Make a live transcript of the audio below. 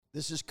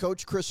This is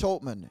Coach Chris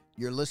Holtman.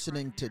 You're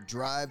listening to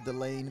Drive the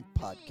Lane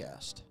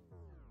podcast.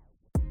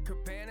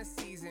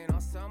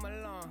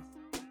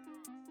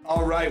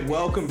 All right,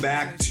 welcome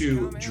back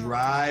to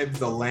Drive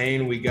the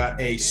Lane. We got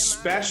a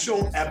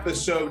special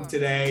episode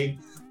today.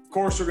 Of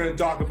course, we're going to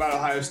talk about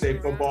Ohio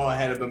State football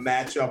ahead of a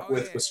matchup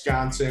with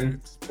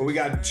Wisconsin. But we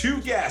got two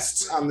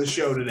guests on the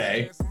show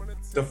today.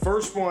 The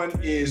first one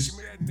is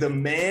the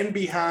man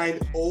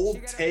behind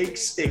Old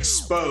Takes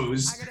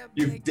Exposed.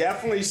 You've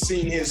definitely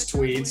seen his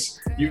tweets.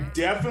 You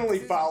definitely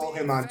follow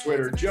him on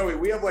Twitter. Joey,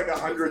 we have like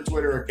 100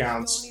 Twitter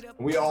accounts.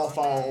 We all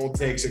follow Old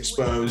Takes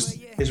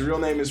Exposed. His real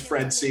name is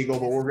Fred Siegel,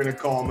 but we're going to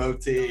call him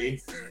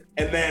OT.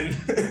 And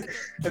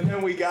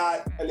then we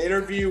got an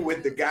interview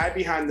with the guy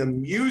behind the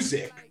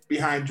music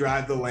behind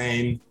Drive the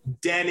Lane,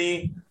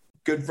 Denny,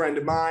 good friend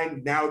of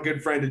mine, now a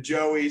good friend of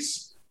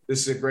Joey's.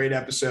 This is a great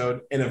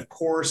episode. And of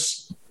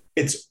course,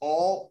 it's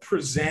all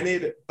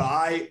presented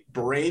by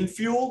Brain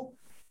Fuel.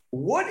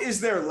 What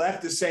is there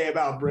left to say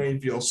about Brain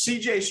Fuel?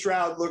 CJ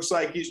Stroud looks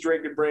like he's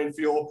drinking Brain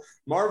Fuel.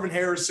 Marvin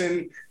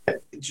Harrison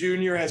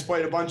Jr. has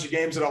played a bunch of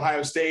games at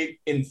Ohio State.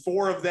 In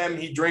 4 of them,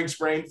 he drinks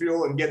Brain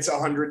Fuel and gets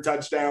 100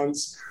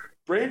 touchdowns.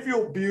 Brain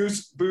Fuel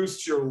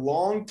boosts your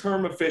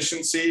long-term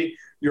efficiency.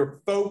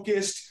 You're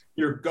focused.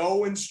 You're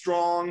going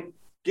strong.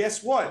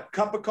 Guess what?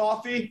 Cup of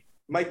coffee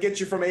might get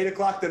you from 8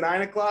 o'clock to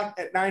 9 o'clock.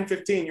 At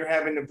 9:15, you're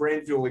having the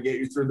Brain Fuel to get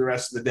you through the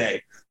rest of the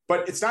day.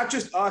 But it's not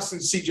just us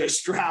and CJ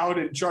Stroud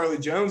and Charlie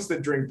Jones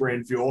that drink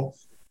Brain Fuel.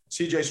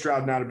 CJ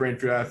Stroud, not a Brain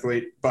Fuel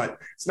athlete, but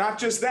it's not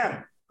just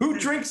them. Who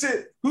drinks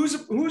it? Who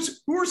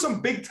are some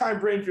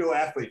big-time Brain Fuel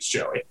athletes,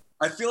 Joey?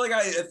 I feel like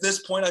at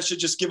this point I should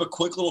just give a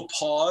quick little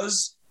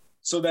pause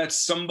so that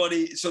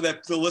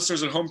the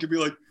listeners at home can be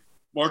like,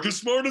 Marcus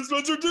Smart and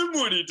Spencer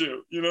Dinwiddie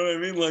do. You know what I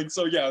mean?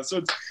 So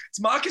it's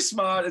Marcus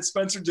Smart, it's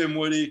Spencer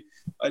Dinwiddie,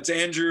 it's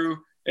Andrew,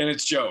 and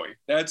it's Joey.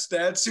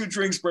 That's who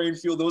drinks Brain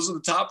Fuel. Those are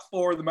the top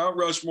 4, the Mount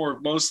Rushmore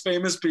of most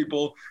famous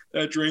people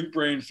that drink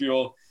Brain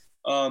Fuel.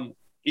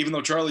 Even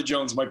though Charlie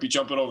Jones might be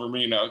jumping over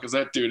me now because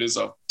that dude is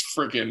a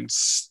freaking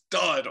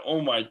stud.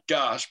 Oh my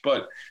gosh.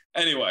 But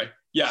anyway,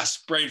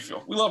 yes, Brain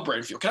Fuel. We love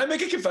Brain Fuel. Can I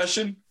make a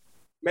confession?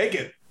 Make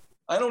it.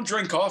 I don't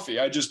drink coffee.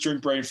 I just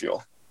drink Brain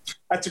Fuel.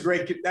 That's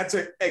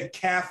a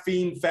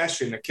caffeine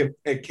confession. I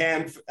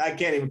can't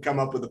even come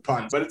up with a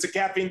pun, but it's a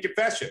caffeine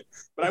confession.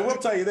 But I will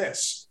tell you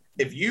this.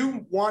 If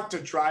you want to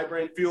try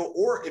Brain Fuel,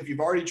 or if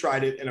you've already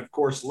tried it and, of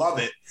course, love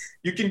it,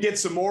 you can get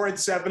some more at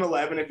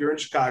 7-Eleven if you're in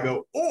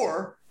Chicago,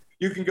 or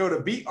you can go to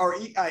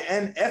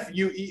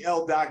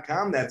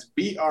BREINFUEL.com. That's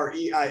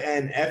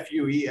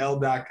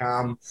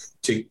BREINFUEL.com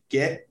to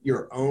get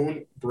your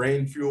own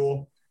Brain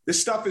Fuel.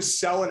 This stuff is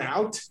selling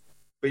out.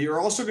 But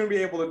you're also going to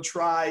be able to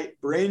try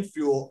Brain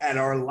Fuel at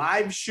our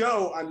live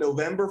show on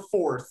November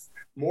 4th.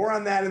 More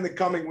on that in the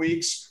coming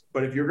weeks.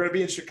 But if you're going to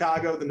be in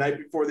Chicago the night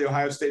before the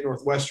Ohio State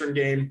Northwestern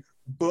game,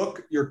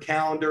 book your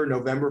calendar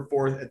November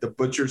 4th at the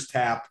Butcher's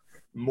Tap.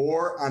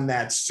 More on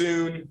that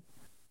soon.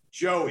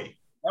 Joey.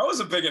 That was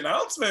a big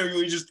announcement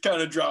we just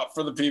kind of dropped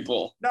for the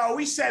people. No,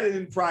 we said it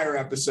in prior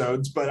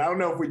episodes, but I don't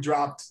know if we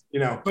dropped,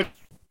 the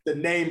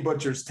name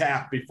Butcher's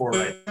Tap before.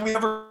 We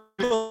have a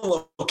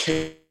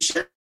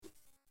location.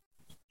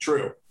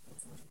 True.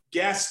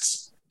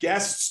 Guests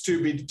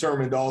to be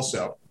determined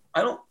also.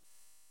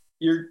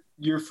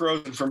 You're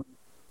frozen from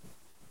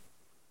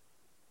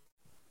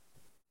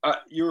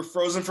you were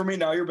frozen for me.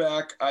 Now you're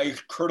back. I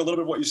heard a little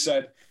bit of what you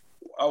said.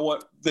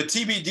 What the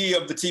TBD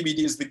of the TBD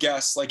is the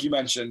guests, like you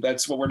mentioned.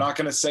 That's what we're not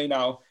going to say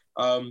now.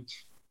 But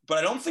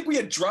I don't think we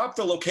had dropped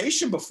the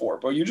location before,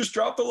 but you just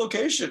dropped the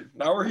location.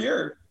 Now we're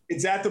here.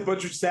 It's at the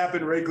Butcher's Tap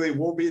in Wrigley.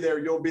 We'll be there.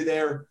 You'll be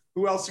there.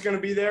 Who else is going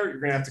to be there? You're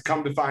going to have to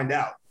come to find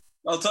out.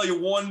 I'll tell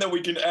you one that we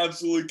can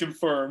absolutely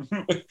confirm.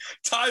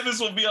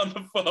 Tyvus will be on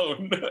the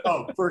phone.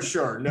 Oh, for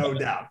sure. No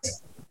doubt.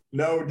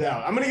 No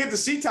doubt. I'm going to get to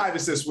see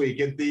Tyvus this week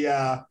at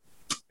the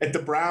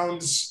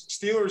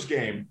Browns-Steelers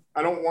game.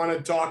 I don't want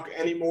to talk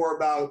any more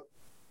about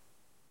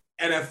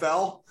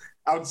NFL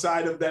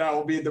outside of that. I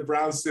will be at the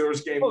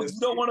Browns-Steelers game. Oh, you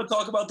don't want to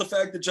talk about the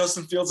fact that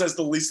Justin Fields has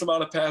the least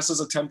amount of passes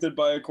attempted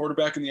by a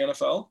quarterback in the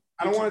NFL?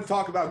 I don't want to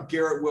talk about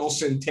Garrett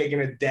Wilson taking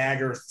a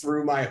dagger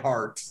through my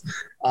heart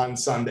on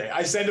Sunday.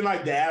 I said to my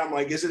dad, I'm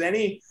like, is it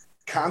any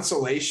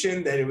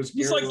consolation that it was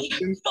Garrett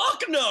Wilson?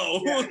 Fuck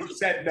no. Yeah, he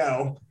said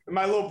no. And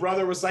my little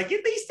brother was like,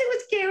 at least it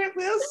was Garrett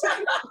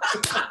Wilson.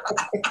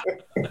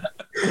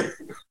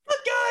 But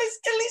guys,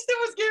 at least it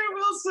was Garrett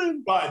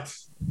Wilson. But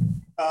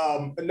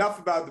enough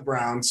about the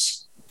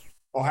Browns.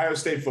 Ohio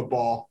State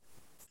football.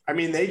 I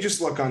mean, they just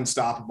look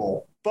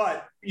unstoppable.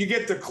 But you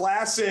get the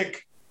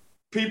classic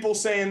people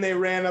saying they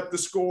ran up the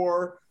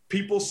score,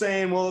 people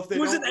saying, well, if they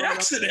don't. It was an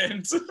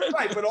accident.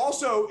 Right. But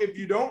also, if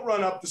you don't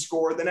run up the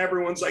score, then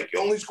everyone's like, you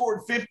only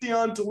scored 50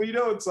 on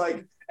Toledo. It's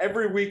like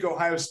every week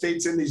Ohio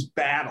State's in these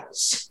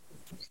battles.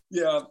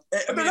 Yeah.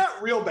 But they're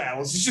not real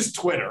battles. It's just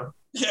Twitter.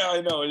 Yeah,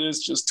 I know. It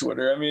is just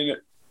Twitter. I mean,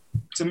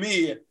 to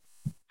me,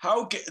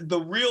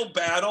 the real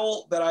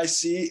battle that I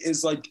see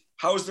is like,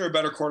 how is there a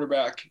better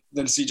quarterback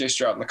than CJ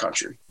Stroud in the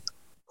country?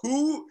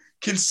 Who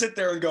can sit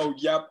there and go,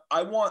 yep,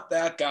 I want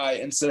that guy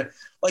instead of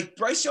like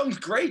Bryce Young's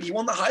great. He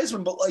won the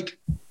Heisman, but like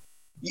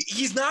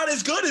he's not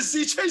as good as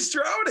CJ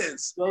Stroud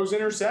is. Throws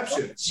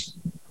interceptions.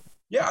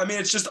 Yeah, I mean,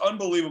 it's just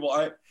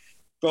unbelievable.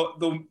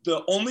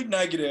 The only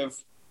negative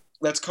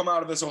that's come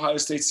out of this Ohio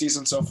State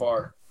season so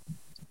far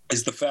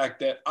is the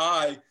fact that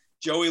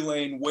Joey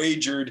Lane,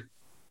 wagered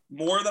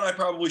more than I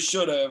probably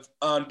should have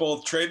on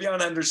both TreVeyon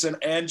Henderson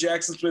and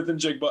Jackson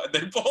Smith-Njigba.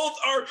 They both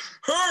are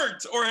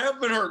hurt or have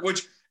been hurt,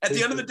 which at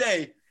the end of the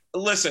day,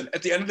 listen,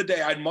 at the end of the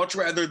day, I'd much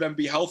rather them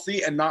be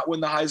healthy and not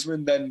win the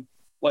Heisman than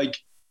I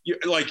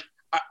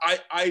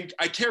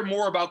care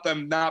more about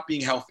them not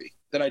being healthy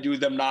than I do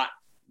them not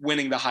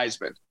winning the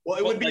Heisman. Well,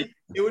 it would be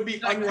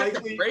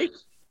unlikely.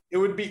 It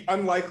would be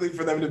unlikely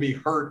for them to be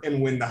hurt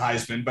and win the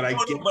Heisman, but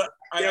that's why,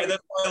 I'd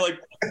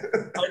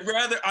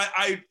rather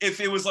if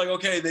it was like,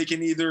 okay, they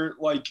can either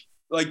like,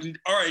 all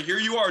right, here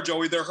you are,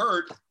 Joey, they're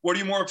hurt. What are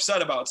you more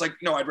upset about? It's like,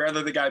 no, I'd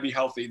rather the guy be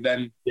healthy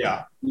than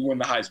win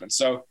the Heisman.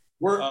 So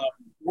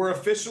we're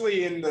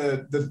officially in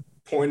the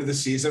point of the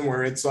season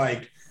where it's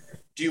like,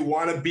 do you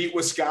want to beat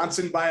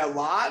Wisconsin by a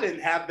lot and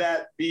have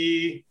that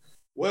be,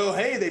 well,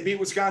 hey, they beat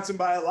Wisconsin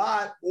by a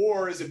lot,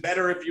 or is it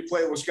better if you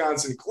play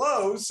Wisconsin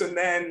close and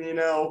then,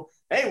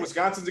 hey,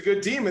 Wisconsin's a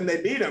good team and they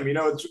beat them?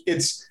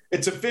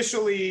 It's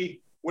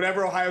officially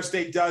whatever Ohio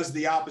State does,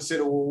 the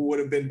opposite would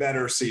have been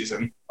better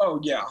season.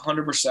 Oh yeah,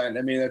 100%.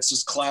 I mean, that's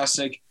just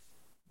classic.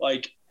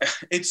 Like,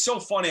 it's so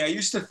funny. I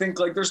used to think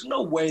like, there's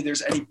no way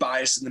there's any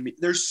bias in the media.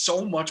 There's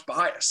so much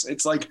bias.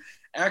 It's like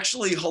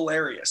actually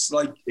hilarious.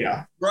 Like,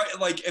 yeah, right.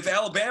 Like if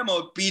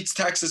Alabama beats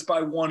Texas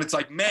by 1, it's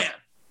like, man,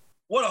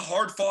 what a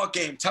hard-fought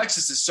game.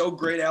 Texas is so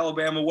great,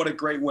 Alabama. What a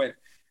great win.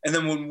 And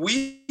then when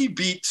we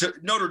beat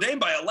Notre Dame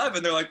by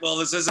 11, they're like, well,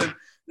 this isn't a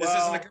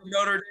good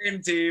Notre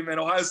Dame team, and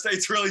Ohio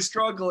State's really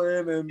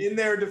struggling. And in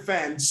their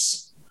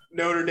defense,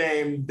 Notre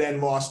Dame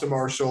then lost to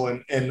Marshall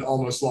and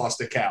almost lost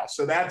to Cal.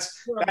 So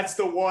that's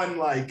the one,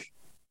 like,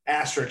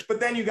 asterisk. But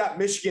then you got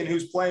Michigan,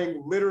 who's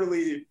playing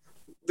literally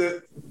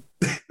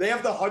they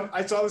have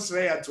I saw this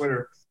today on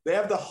Twitter. They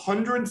have the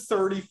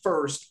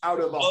 131st out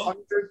of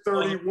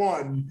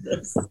 131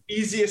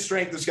 easiest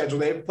strength of schedule.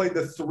 They have played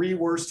the 3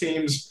 worst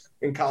teams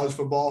in college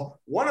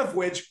football, one of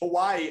which,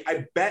 Hawaii,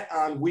 I bet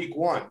on week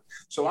 1.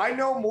 So I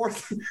know more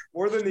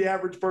than the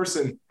average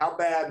person how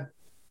bad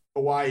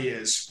Hawaii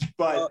is.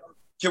 But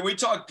can we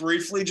talk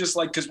briefly, just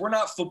like, because we're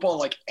not football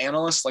like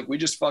analysts, like we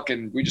just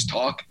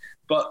talk.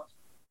 But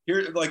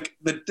here, like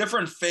the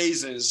different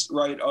phases,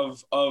 right,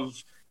 of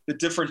the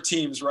different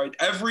teams, right?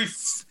 Every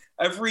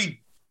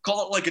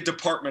call it like a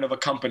department of a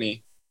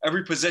company.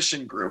 Every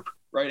position group,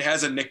 right,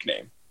 has a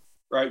nickname,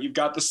 right? You've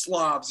got the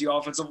slobs, the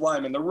offensive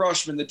linemen, the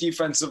rushmen, the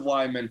defensive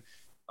linemen,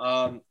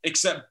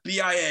 except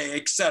BIA,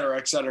 et cetera,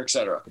 et cetera, et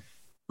cetera.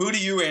 Who do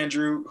you,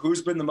 Andrew,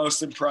 who's been the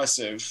most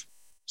impressive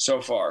so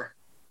far?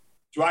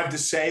 Do I have to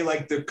say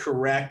like the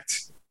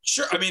correct?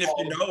 Sure. I mean, if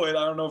you know it,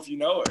 I don't know if you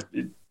know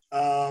it.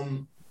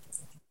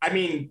 I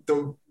mean,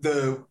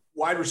 the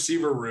wide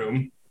receiver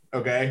room,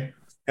 okay,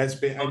 has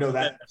been, I know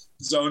that.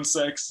 Zone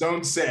 6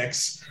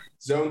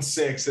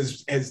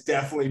 has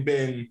definitely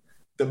been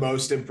the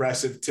most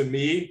impressive to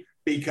me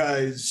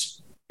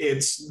because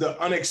it's the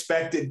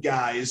unexpected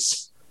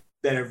guys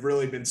that have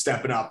really been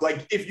stepping up.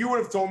 Like if you would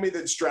have told me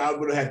that Stroud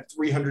would have had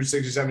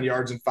 367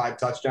 yards and 5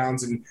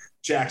 touchdowns and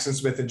Jackson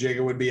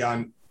Smith-Njigba would be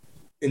on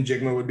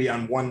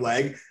one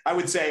leg, I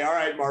would say, all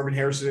right, Marvin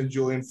Harrison and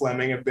Julian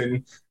Fleming have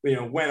been,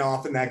 went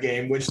off in that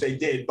game, which they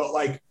did. But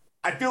like,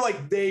 I feel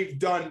like they've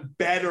done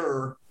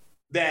better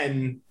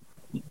than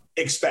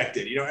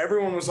expected.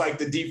 Everyone was like,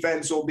 the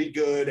defense will be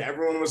good.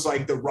 Everyone was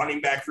like, the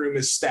running back room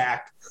is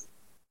stacked.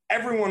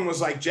 Everyone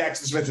was like,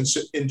 Jackson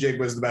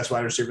Smith-Njigba is the best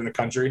wide receiver in the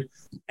country.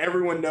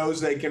 Everyone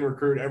knows they can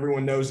recruit.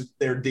 Everyone knows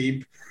they're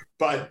deep.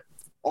 But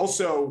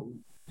also,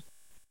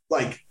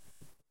 like,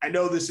 I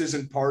know this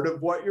isn't part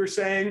of what you're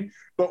saying,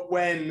 but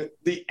when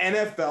the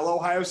NFL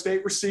Ohio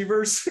State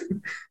receivers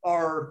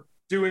are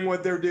doing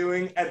what they're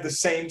doing at the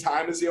same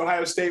time as the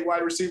Ohio State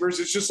wide receivers,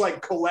 it's just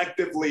like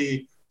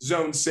collectively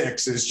Zone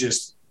 6 is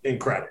just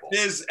incredible.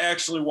 It is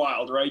actually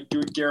wild, right?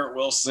 Garrett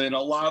Wilson.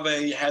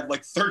 Olave had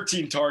like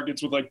 13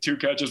 targets with like 2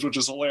 catches, which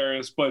is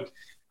hilarious. But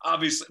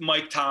obviously,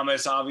 Mike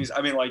Thomas, obviously,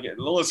 I mean, like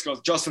the list goes.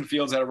 Justin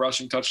Fields had a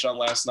rushing touchdown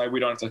last night. We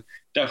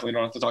definitely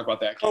don't have to talk about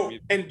that game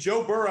either. And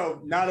Joe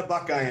Burrow, not a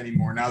Buckeye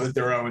anymore now that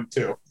they're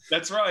 0-2.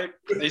 That's right.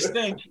 They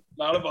stink.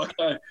 Not a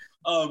Buckeye.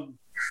 To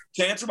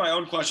answer my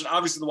own question,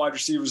 obviously the wide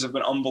receivers have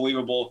been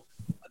unbelievable.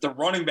 The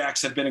running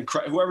backs have been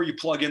incredible. Whoever you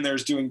plug in there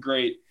is doing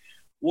great.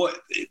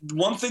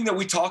 One thing that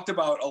we talked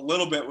about a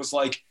little bit was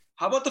like,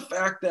 how about the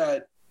fact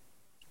that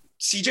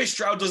CJ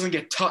Stroud doesn't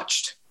get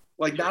touched?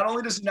 Like, not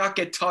only does he not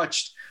get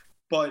touched,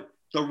 but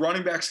the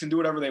running backs can do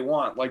whatever they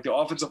want. Like, the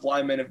offensive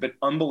linemen have been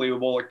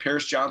unbelievable. Like,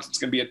 Paris Johnson's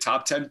going to be a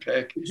top 10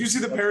 pick. Did you see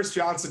the Paris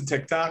Johnson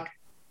TikTok?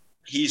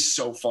 He's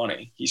so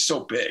funny. He's so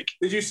big.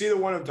 Did you see the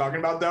one I'm talking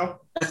about, though?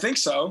 I think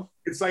so.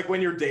 It's like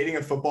when you're dating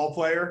a football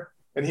player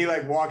and he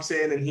like walks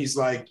in and he's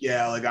like,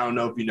 yeah, like, I don't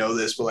know if you know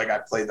this, but like I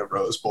played the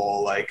Rose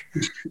Bowl. Like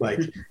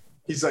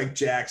he's like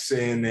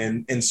Jackson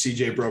and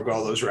CJ broke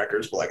all those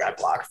records, but like I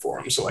blocked for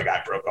him, so like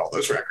I broke all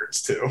those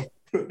records too.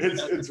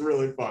 It's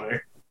really funny.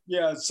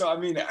 Yeah, so I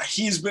mean,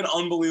 he's been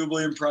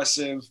unbelievably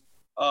impressive.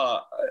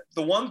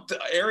 The one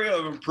area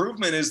of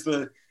improvement is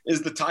the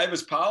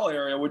Tyvis Powell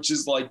area, which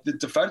is like the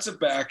defensive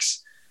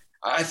backs.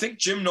 I think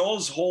Jim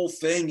Knowles' whole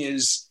thing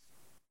is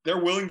they're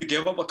willing to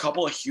give up a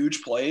couple of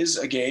huge plays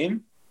a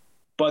game,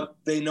 but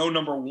they know,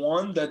 number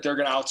one, that they're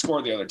going to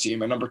outscore the other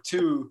team, and number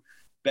two,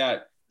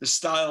 that the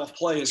style of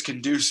play is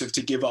conducive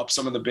to give up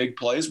some of the big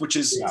plays, which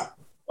is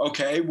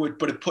okay.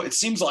 But it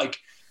seems like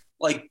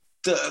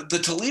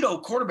the Toledo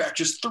quarterback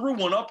just threw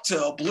one up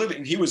to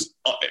oblivion. He was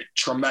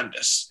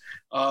tremendous.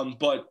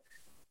 But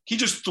he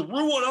just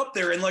threw one up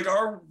there, and like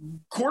our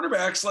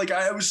quarterbacks, like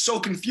I was so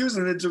confused,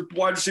 and the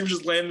wide receiver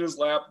just landed in his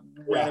lap.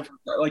 Yeah.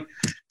 Like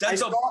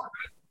Denzel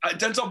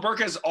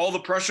Burke has all the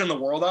pressure in the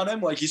world on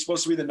him. Like he's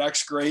supposed to be the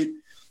next great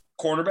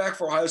cornerback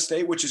for Ohio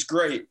State, which is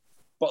great.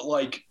 But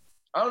like,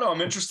 I don't know.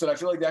 I'm interested. I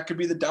feel like that could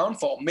be the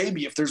downfall,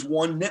 maybe, if there's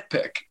one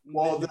nitpick.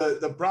 Well,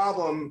 the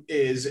problem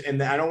is,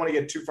 and I don't want to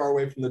get too far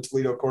away from the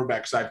Toledo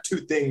quarterback because I have two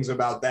things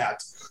about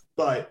that.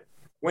 But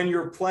when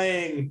you're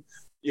playing,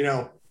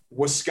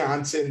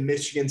 Wisconsin,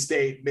 Michigan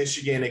State,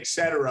 Michigan, et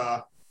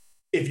cetera,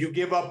 if you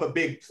give up a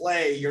big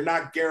play, you're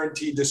not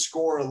guaranteed to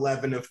score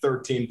 11 of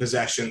 13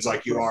 possessions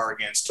like you are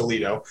against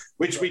Toledo,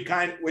 which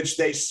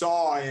they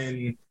saw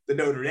in the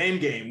Notre Dame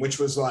game, which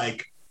was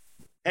like,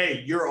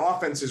 hey, your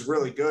offense is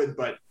really good,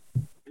 but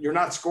you're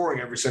not scoring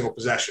every single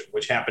possession,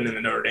 which happened in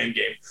the Notre Dame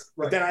game.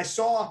 Right. But then I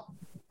saw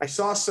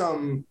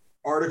some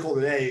article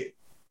today.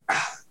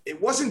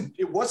 It wasn't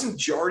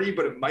Jardy,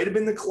 but it might have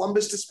been the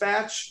Columbus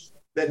Dispatch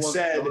that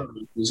said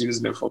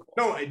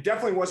no, it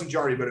definitely wasn't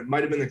Jardy, but it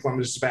might have been the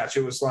Columbus Dispatch.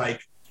 It was like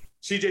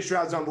CJ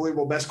Stroud's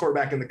unbelievable, best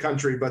quarterback in the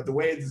country, but the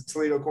way the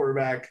Toledo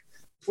quarterback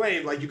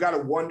played, like you got to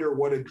wonder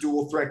what a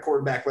dual threat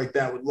quarterback like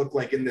that would look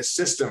like in this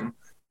system.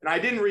 And I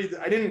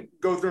didn't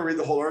go through and read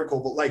the whole article,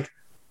 but like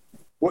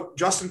what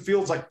Justin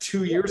Fields like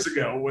 2 years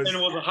ago was a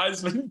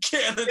Heisman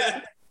candidate.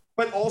 Yeah.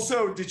 But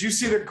also, did you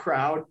see the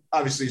crowd?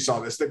 Obviously, you saw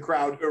this. The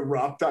crowd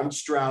erupt on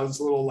Stroud's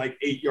little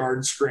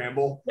 8-yard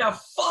scramble. Yeah,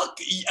 fuck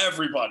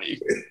everybody.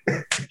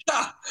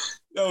 That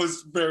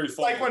was very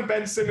funny. Like when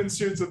Ben Simmons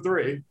shoots a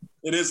three.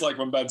 It is like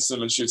when Ben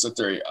Simmons shoots a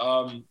three.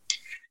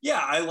 Yeah,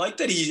 I like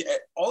that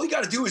all you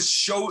got to do is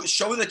show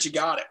that you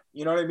got it.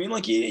 You know what I mean?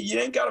 Like you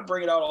ain't got to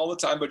bring it out all the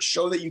time, but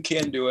show that you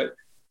can do it,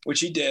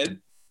 which he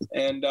did.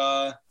 And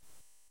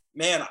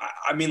man,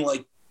 I mean,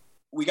 like,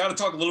 we got to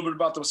talk a little bit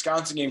about the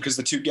Wisconsin game because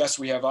the two guests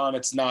we have on,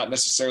 it's not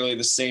necessarily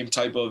the same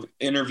type of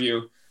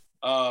interview.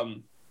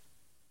 It'll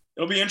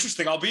be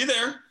interesting. I'll be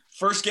there.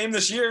 First game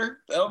this year.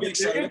 That'll be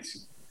exciting.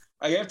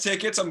 I have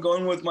tickets. I'm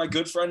going with my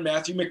good friend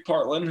Matthew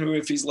McPartland, who,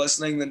 if he's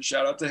listening, then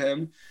shout out to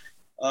him.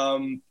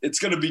 It's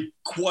going to be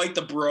quite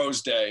the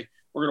bros day.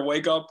 We're going to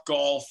wake up,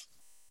 golf,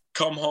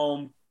 come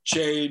home,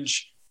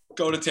 change,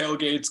 go to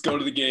tailgates, go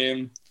to the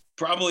game,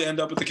 probably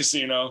end up at the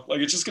casino. Like,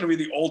 it's just going to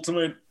be the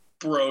ultimate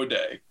bro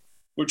day,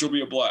 which will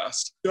be a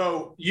blast.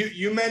 So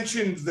you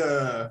mentioned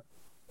the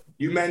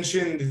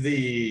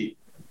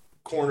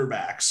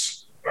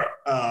cornerbacks.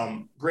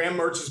 Graham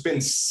Mertz has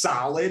been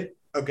solid.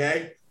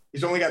 Okay.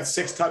 He's only got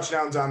 6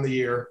 touchdowns on the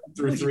year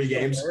through 3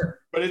 games,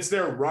 but it's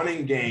their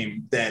running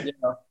game that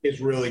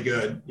is really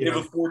good. They have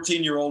a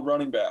 14-year-old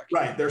running back.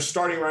 Right. Their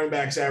starting running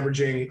back's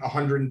averaging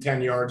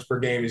 110 yards per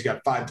game. He's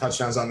got 5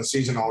 touchdowns on the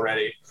season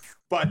already.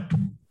 But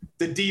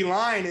the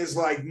D-line is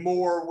like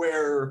more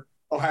where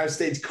Ohio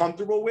State's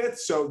comfortable with.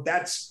 So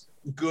that's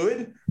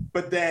good.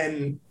 But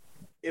then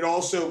it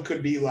also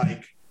could be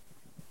like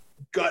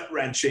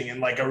gut-wrenching and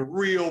like a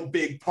real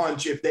big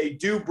punch if they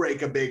do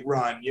break a big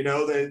run,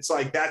 that it's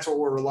like that's what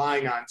we're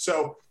relying on.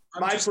 So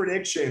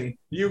prediction,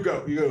 you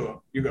go. I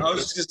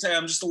was just going to say,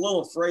 I'm just a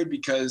little afraid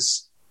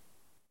because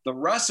the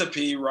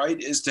recipe, right,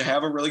 is to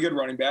have a really good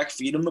running back,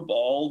 feed him the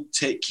ball,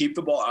 keep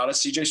the ball out of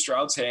CJ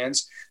Stroud's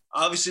hands.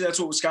 Obviously, that's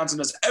what Wisconsin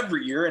does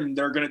every year, and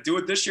they're going to do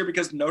it this year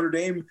because Notre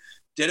Dame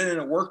did it, and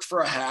it worked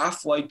for a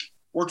half,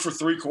 worked for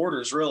 3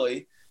 quarters,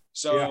 really.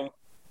 So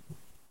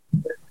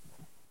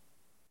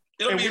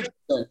it'll be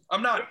interesting.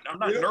 I'm not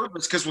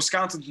nervous because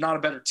Wisconsin's not a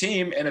better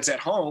team, and it's at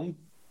home,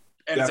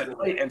 and it's at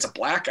night, and it's a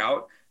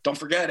blackout. Don't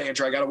forget,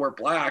 Andrew, I got to wear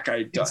black.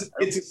 It's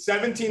a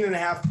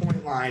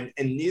 17.5-point line,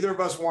 and neither of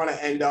us want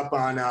to end up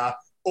on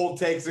Old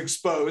Takes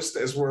Exposed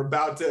as we're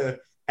about to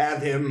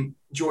have him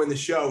join the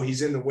show.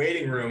 He's in the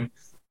waiting room.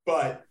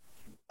 But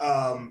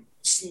line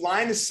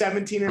is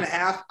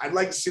 17.5. I'd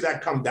like to see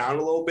that come down a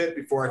little bit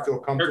before I feel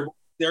comfortable.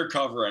 They're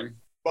covering.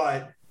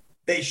 But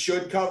they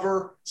should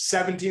cover.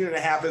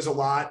 17.5 is a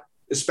lot,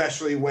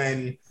 especially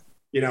when,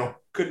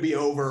 could be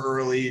over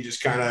early,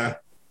 just kind of a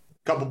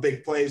couple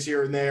big plays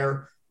here and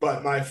there.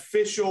 But my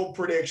official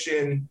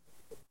prediction,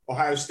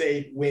 Ohio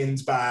State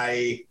wins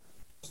by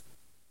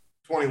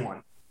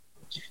 21.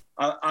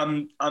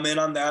 I'm in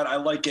on that. I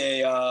like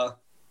a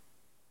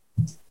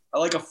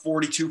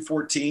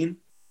 42-14.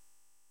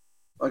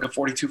 Like a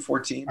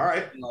 42-14. All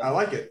right. I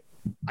like it.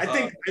 I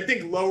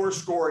think lower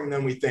scoring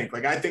than we think.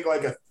 Like I think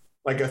like a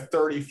like a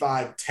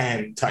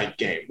 35-10 type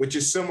game, which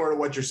is similar to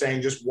what you're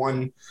saying, just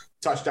one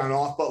touchdown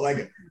off. But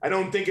like, I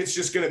don't think it's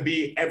just going to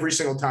be every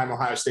single time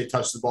Ohio State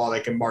touches the ball, they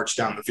can march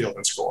down the field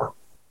and score.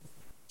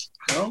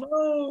 I don't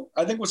know.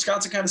 I think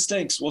Wisconsin kind of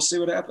stinks. We'll see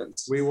what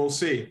happens. We will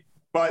see.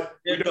 But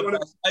I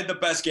had the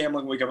best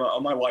gambling week of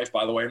my life,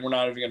 by the way, and we're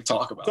not even going to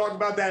talk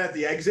about that at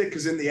the exit,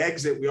 because in the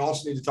exit, we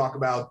also need to talk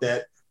about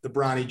that the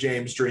Bronny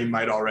James dream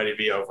might already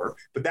be over.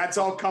 But that's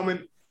all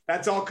coming.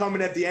 That's all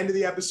coming at the end of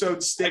the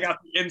episode. I got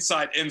the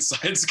inside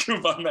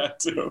scoop on that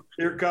too.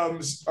 Here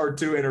comes our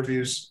two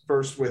interviews.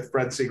 First with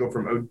Fred Siegel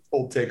from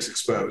Old Takes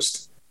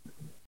Exposed.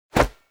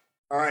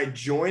 All right,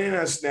 joining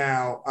us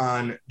now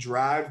on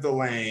Drive the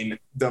Lane,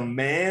 the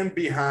man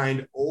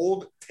behind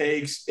Old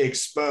Takes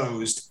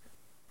Exposed,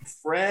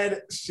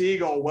 Fred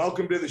Siegel.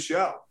 Welcome to the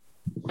show.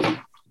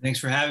 Thanks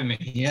for having me.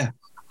 Yeah.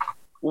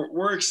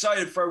 We're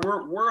excited, Fred.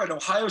 We're an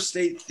Ohio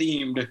State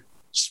themed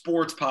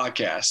sports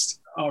podcast.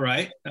 All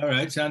right.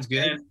 Sounds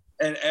good.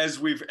 And as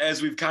we've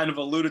kind of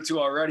alluded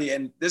to already,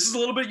 and this is a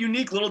little bit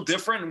unique, a little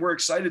different, and we're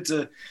excited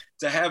to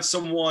have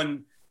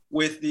someone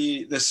with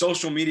the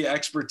social media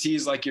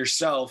expertise like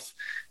yourself.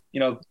 You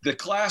know, the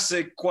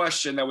classic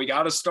question that we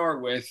got to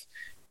start with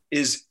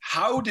is,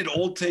 how did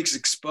Old Takes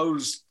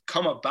Exposed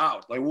come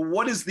about? Like, well,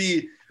 what is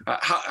the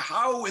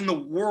how in the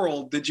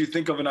world did you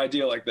think of an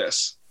idea like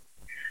this?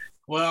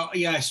 Well,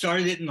 yeah, I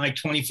started it in like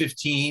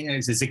 2015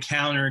 as a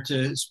counter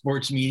to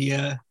sports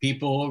media,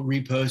 people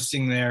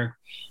reposting their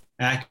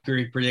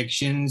accurate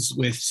predictions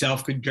with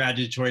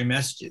self-congratulatory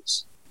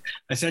messages.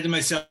 I said to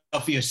myself,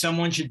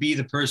 someone should be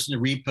the person to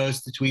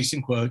repost the tweets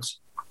and quotes,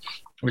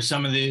 where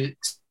some of the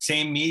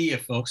same media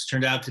folks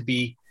turned out to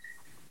be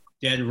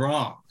dead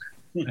wrong.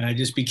 And I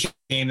just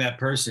became that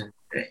person.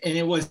 And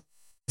it was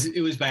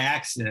by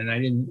accident.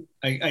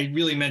 I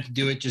really meant to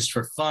do it just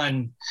for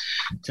fun,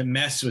 to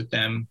mess with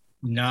them,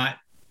 not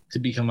to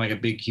become like a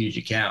big, huge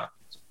account.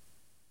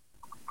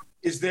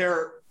 Is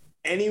there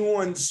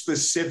anyone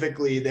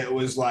specifically that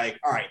was like,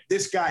 all right,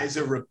 this guy is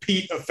a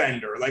repeat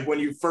offender, like when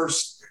you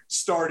first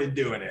started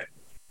doing it?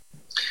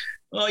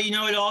 Well,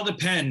 it all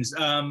depends.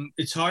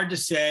 It's hard to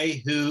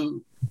say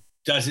who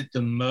does it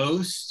the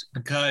most,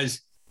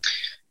 because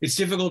it's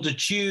difficult to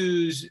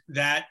choose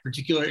that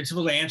particular, it's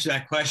difficult to answer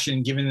that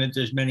question, given that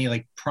there's many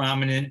like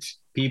prominent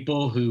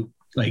people who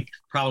like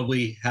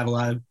probably have a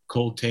lot of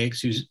cold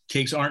takes, whose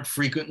takes aren't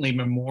frequently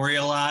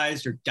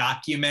memorialized or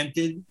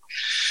documented.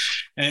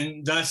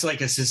 And thus, like,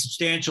 a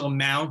substantial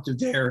amount of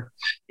their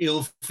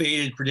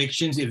ill-fated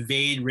predictions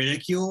evade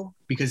ridicule,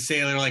 because,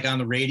 say, they're like on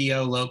the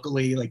radio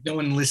locally, like no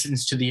one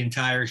listens to the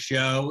entire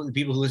show. The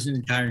people who listen to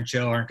the entire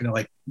show aren't going to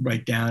like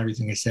write down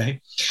everything they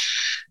say.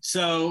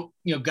 So,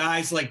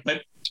 guys like,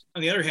 but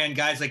on the other hand,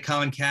 guys like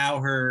Colin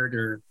Cowherd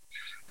or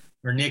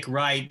Nick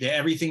Wright,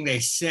 everything they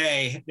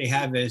say, they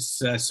have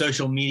this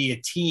social media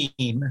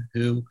team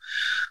who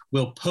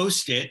will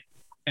post it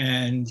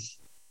and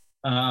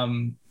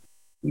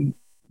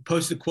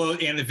post the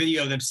quote and the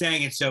video of them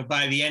saying it. So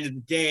by the end of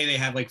the day, they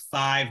have like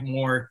 5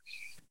 more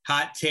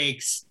hot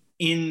takes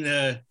in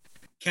the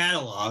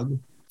catalog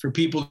for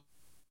people to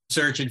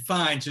search and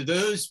find. So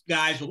those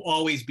guys will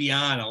always be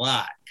on a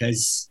lot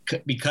because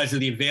of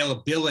the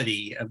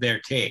availability of their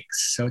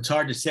takes. So it's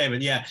hard to say,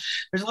 but yeah,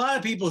 there's a lot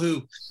of people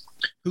who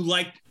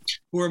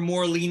are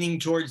more leaning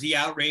towards the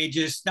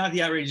outrageous, not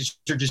the outrageous,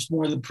 or just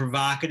more the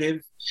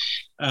provocative,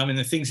 and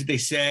the things that they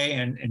say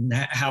and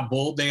how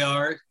bold they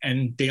are,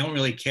 and they don't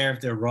really care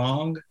if they're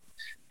wrong.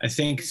 I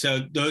think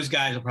so. Those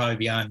guys will probably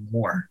be on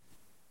more.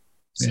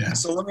 Yeah.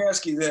 So let me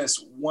ask you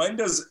this: when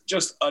does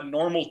just a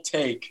normal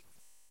take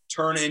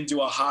turn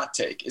into a hot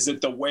take? Is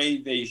it the way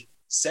they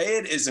say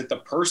it? Is it the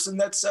person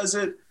that says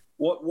it?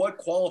 What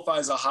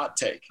qualifies a hot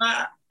take?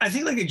 I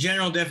think like a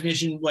general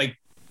definition, like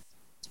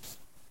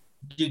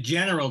the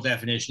general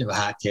definition of a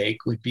hot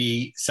take would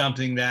be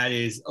something that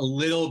is a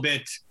little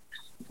bit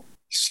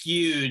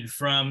skewed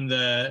from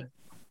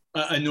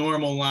a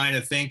normal line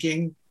of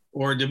thinking,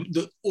 or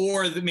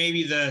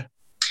maybe the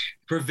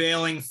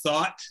prevailing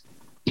thought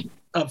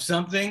of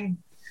something,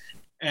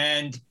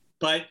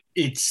 but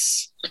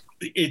it's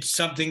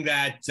something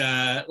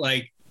that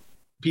like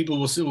people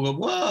will say, well,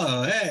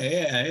 whoa,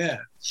 hey, yeah.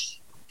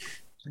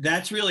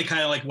 That's really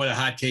kind of like what a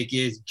hot take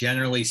is,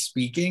 generally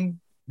speaking.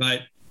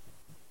 But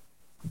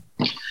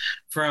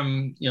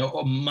from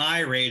my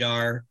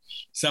radar,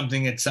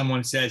 something that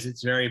someone says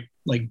it's very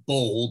like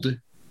bold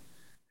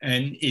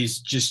and is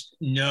just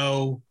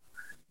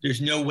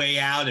there's no way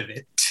out of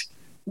it.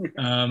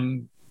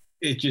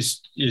 It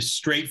just is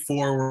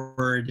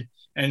straightforward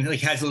and like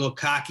has a little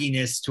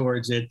cockiness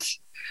towards it.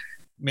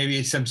 Maybe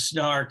it's some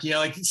snark,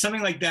 like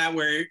something like that,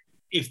 where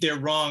if they're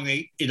wrong,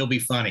 it'll be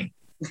funny.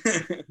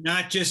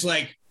 Not just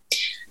like,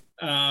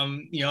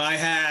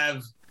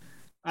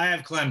 I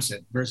have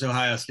Clemson versus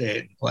Ohio State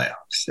in the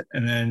playoffs,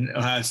 and then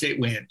Ohio State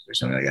wins or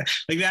something like that.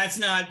 Like, that's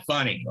not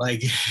funny.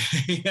 Like,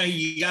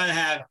 you gotta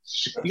have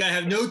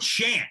no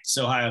chance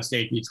Ohio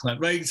State beats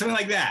Clemson, like something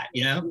like that,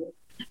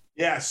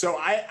 Yeah. So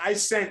I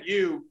sent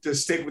you, to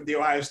stick with the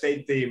Ohio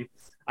State theme,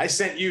 I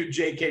sent you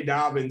J.K.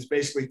 Dobbins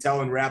basically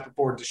telling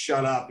Rappaport to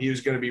shut up. He was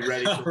going to be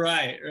ready for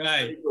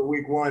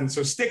week 1.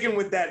 So sticking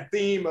with that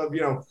theme of,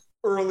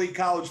 early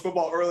college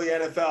football, early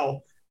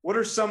NFL, what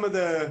are some of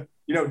the,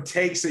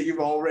 takes that you've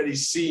already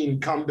seen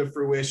come to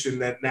fruition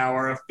that now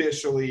are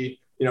officially,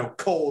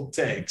 cold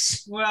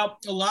takes? Well,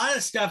 a lot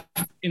of stuff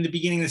in the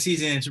beginning of the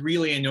season, it's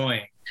really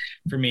annoying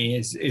for me,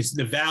 is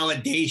the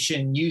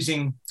validation,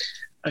 using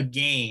a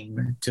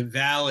game to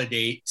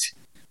validate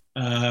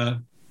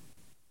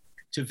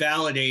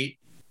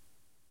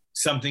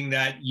something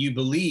that you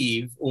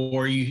believe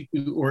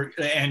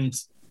and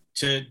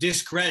to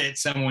discredit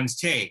someone's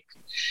take.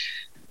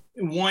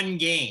 One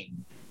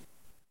game,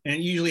 and it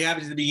usually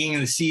happens at the beginning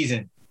of the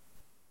season.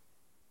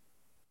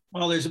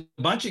 Well, there's a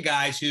bunch of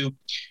guys who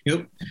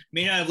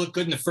may not have looked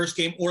good in the first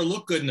game or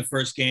look good in the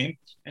first game,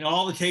 and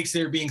all the takes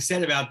that are being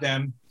said about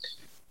them,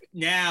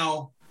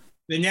 now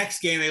the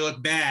next game they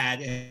look bad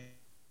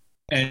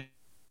and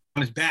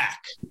is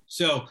back.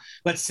 So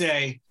let's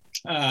say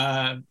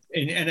in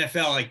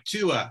NFL, like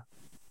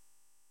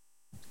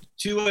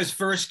Tua's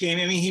first game,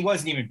 I mean, he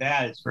wasn't even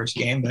bad his first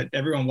game, but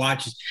everyone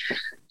watches.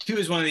 Tua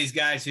is one of these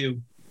guys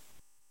who,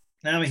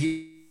 I'm a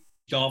huge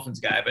Dolphins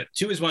guy, but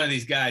Tua is one of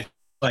these guys,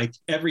 like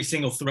every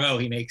single throw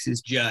he makes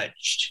is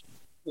judged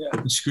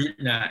and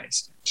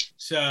scrutinized.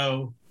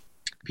 So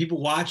people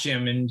watch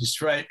him and just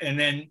try. And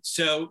then,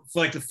 so for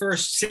like the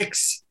first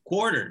 6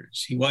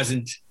 quarters, he was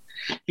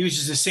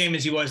just the same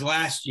as he was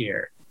last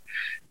year,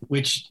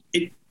 which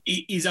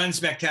he's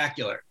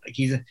unspectacular.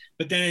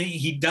 But then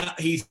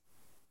he's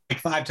like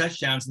 5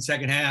 touchdowns in the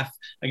second half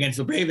against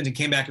the Ravens and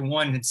came back and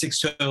won, had 6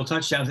 total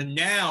touchdowns. And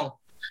now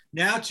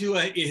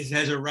Tua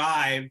has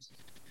arrived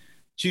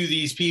to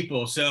these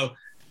people. So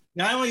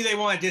not only do they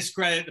want to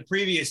discredit the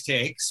previous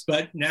takes,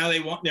 but now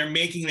they're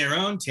making their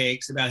own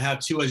takes about how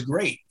Tua's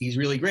great. He's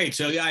really great.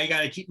 So I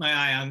got to keep my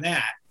eye on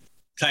that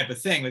type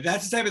of thing. But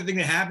that's the type of thing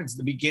that happens at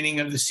the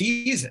beginning of the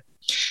season.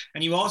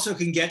 And you also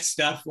can get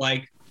stuff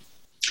like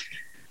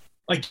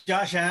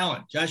Josh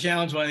Allen. Josh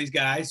Allen's one of these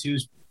guys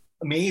who's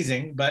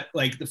amazing, but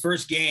like the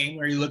first game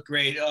where he looked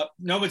great,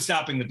 nobody's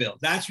stopping the Bills.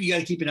 That's what you got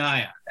to keep an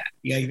eye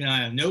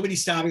on.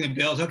 Nobody's stopping the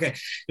Bills. Okay,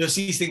 you'll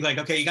see things like,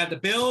 okay, you got the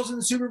Bills in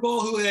the Super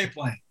Bowl. Who are they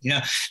playing?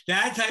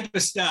 That type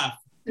of stuff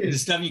is the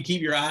stuff you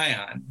keep your eye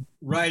on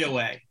right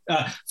away.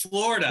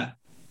 Florida.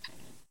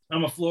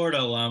 I'm a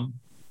Florida alum,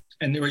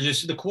 and there was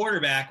just the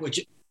quarterback, which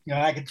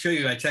I can show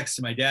you. I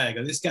texted my dad. I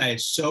go, this guy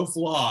is so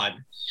flawed,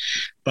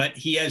 but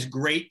he has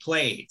great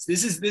plays.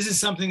 This is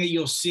something that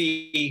you'll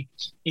see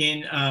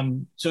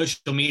in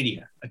social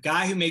media. A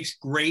guy who makes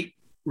great,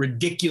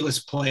 ridiculous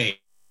plays.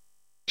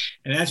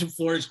 And that's what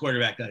Florida's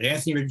quarterback does.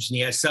 Anthony Richardson,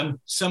 he has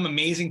some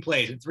amazing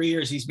plays. In 3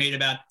 years, he's made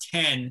about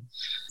 10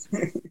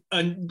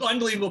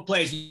 unbelievable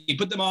plays. You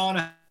put them all on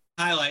a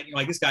highlight, and you're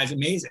like, this guy's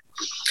amazing.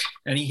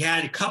 And he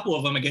had a couple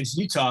of them against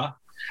Utah,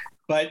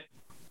 but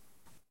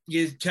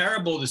he's a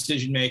terrible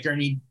decision maker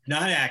and he's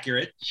not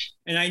accurate.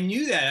 And I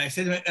knew that. I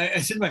said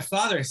to my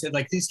father, I said,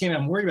 like, this game,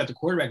 I'm worried about the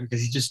quarterback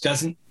because he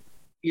doesn't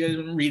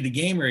read the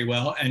game very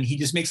well. And he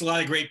just makes a lot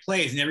of great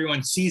plays and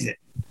everyone sees it.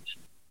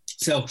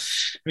 So,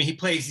 I mean,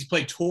 he's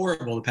played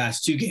horrible the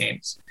past 2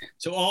 games.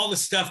 So all the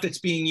stuff that's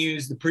being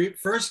used the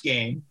first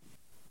game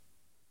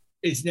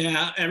is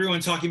now everyone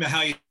talking about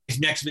how he's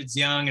next Vince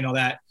Young and all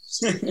that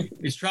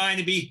is trying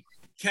to be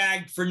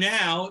tagged for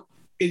now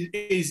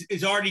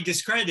is already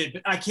discredited,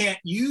 but I can't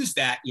use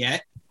that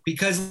yet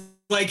because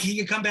like he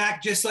can come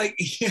back just like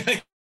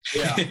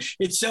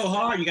it's so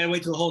hard. You got to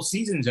wait till the whole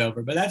season's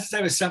over, but that's the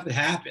type of stuff that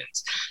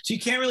happens. So you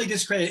can't really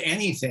discredit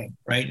anything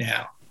right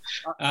now.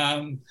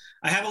 I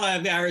have a lot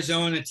of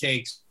Arizona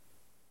takes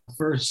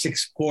for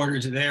 6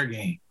 quarters of their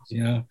games,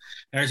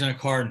 Arizona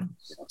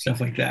Cardinals, stuff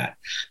like that.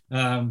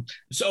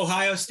 So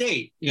Ohio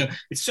State,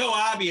 it's so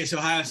obvious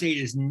Ohio State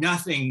is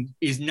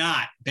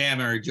not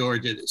Bama or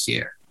Georgia this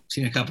year. I've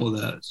seen a couple of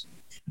those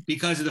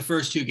because of the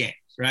first 2 games,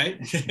 right?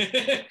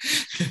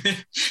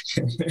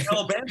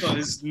 Alabama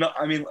is not,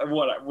 I mean,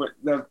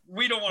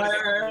 we don't want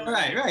to.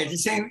 Right. The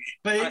same,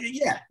 but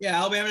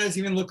Alabama doesn't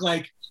even look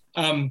like,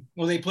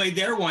 they played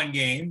their 1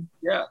 game.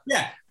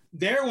 Yeah.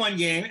 Their 1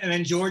 game, and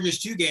then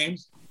Georgia's 2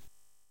 games.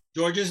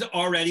 Georgia's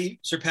already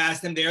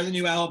surpassed them. They're the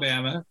new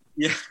Alabama.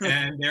 Yeah.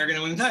 And they're going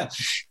to win the title.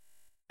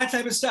 That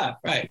type of stuff,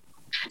 right.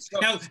 So,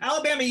 now,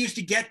 Alabama used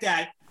to get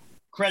that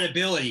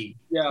credibility.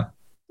 Yeah.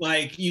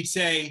 Like you'd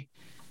say,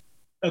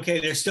 okay,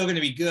 they're still going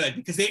to be good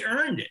because they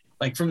earned it,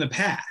 like from the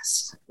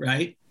past,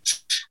 right?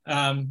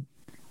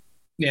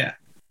 Yeah.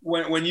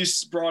 When you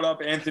brought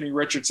up Anthony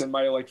Richardson,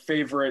 my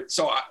favorite.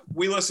 So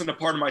we listen to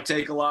Part of My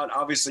Take a lot.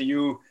 Obviously,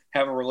 you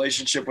have a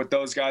relationship with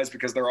those guys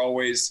because they're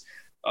always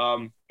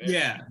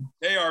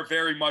they are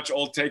very much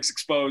old takes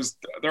exposed.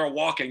 They're a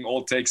walking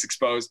old takes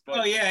exposed. But,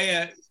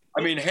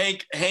 I mean,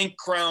 Hank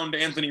crowned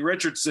Anthony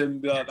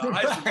Richardson the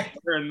Heisman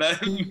winner,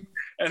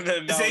 and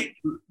then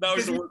now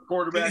he's the worst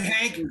quarterback.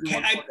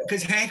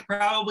 Because Hank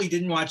probably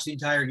didn't watch the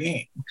entire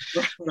game,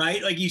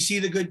 right? Like you see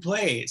the good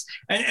plays,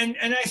 and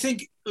I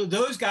think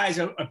those guys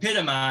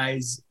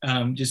epitomize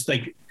just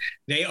like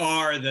they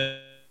are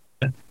the.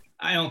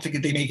 I don't think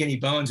that they make any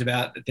bones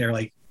about that they're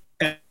like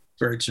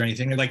experts or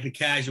anything. They're like the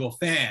casual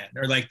fan,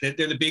 or like they're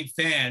the big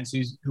fans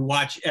who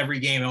watch every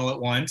game all at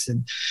once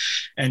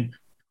and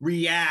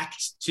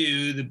react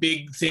to the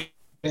big thing,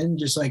 and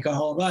just like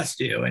all of us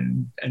do,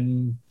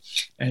 and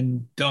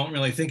don't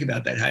really think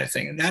about that kind of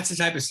thing. And that's the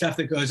type of stuff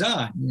that goes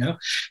on, you know.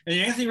 And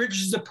Anthony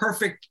Richardson is a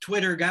perfect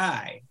Twitter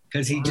guy,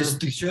 because he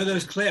just show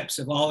those clips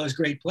of all those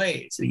great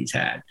plays that he's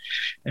had,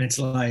 and it's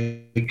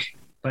like,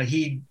 but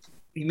he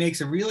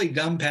makes a really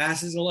dumb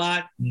passes a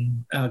lot.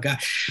 Oh God,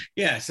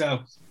 yeah.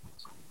 So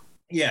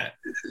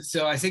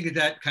I think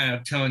that kind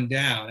of toned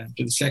down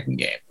after the second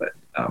game. But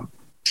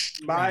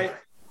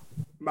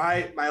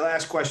my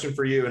last question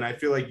for you, and I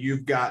feel like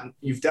you've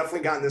definitely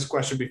gotten this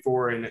question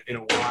before in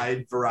a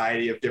wide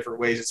variety of different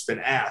ways it's been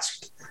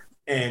asked,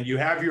 and you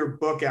have your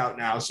book out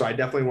now, so I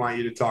definitely want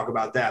you to talk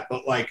about that.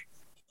 But like,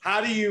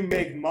 how do you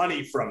make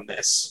money from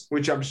this?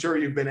 Which I'm sure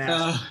you've been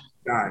asked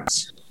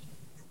times.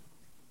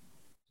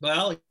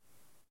 Well,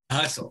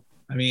 hustle.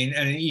 I mean,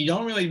 and you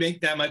don't really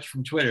make that much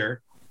from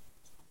Twitter,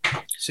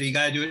 so you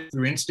got to do it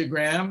through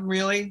Instagram,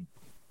 really.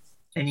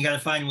 And you got to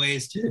find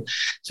ways to.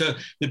 So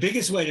the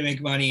biggest way to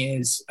make money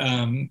is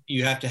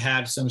you have to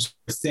have some sort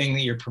of thing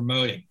that you're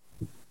promoting.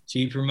 So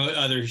you promote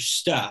other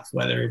stuff,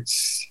 whether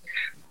it's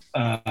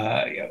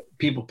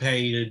people pay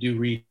you to do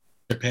reach,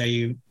 or pay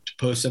you to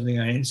post something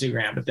on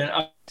Instagram. But then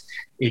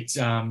it's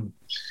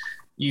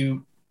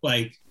you,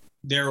 like,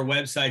 there are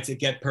websites that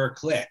get per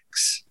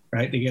clicks,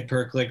 right? They get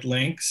per click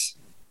links,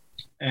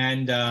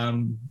 and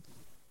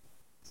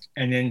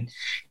then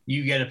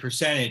you get a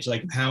percentage,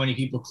 like how many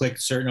people click a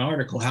certain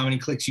article, how many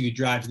clicks you could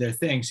drive to their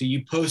thing. So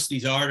you post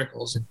these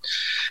articles, and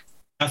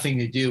nothing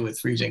to do with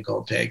freezing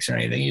cold takes or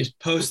anything. You just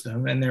post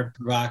them, and they're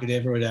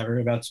provocative or whatever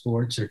about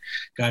sports or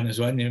God knows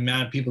what, and the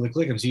amount of people that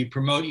click them. So you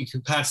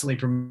can constantly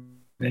promote,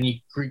 and you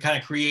kind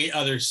of create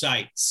other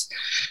sites.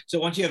 So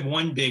once you have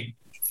one big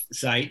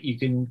site, you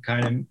can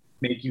kind of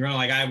make your own.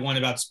 Like, I have one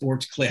about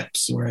sports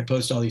clips, where I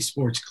post all these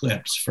sports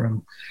clips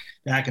from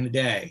back in the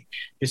day,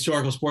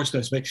 historical sports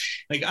clips. But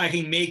like, I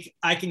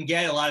can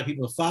get a lot of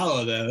people to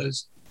follow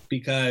those,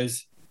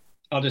 because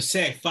I'll just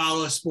say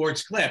follow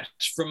sports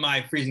clips from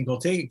my Freezing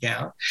Cold Take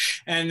account,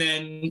 and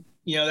then,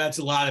 you know, that's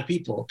a lot of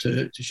people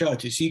to show it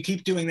to. So you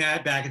keep doing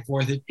that back and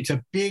forth. It's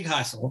a big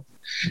hustle,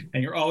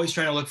 and you're always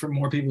trying to look for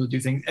more people to do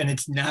things, and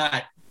it's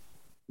not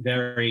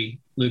very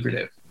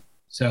lucrative.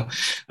 So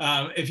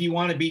if you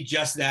want to be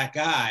just that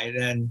guy,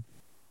 then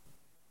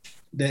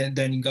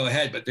you go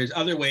ahead. But there's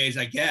other ways,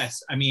 I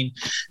guess. I mean,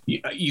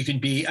 you can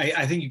be,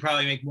 I think you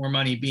probably make more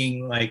money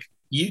being like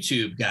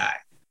YouTube guy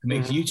who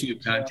makes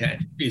YouTube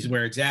content is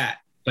where it's at.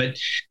 But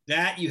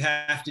that you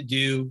have to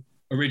do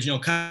original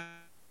content.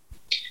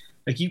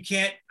 Like, you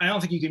can't, I don't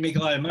think you can make a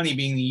lot of money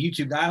being the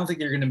YouTube guy. I don't think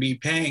you're going to be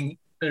paying,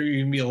 or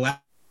you're going to be allowed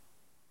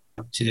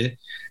to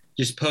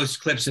just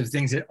post clips of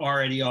things that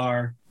already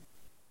are,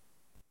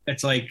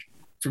 it's like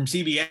from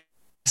CBS,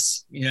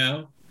 you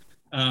know,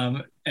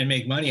 and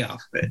make money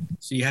off of it.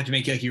 So you have to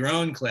make like your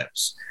own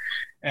clips.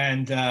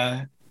 And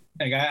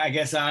like, I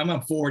guess I'm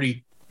a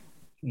 41.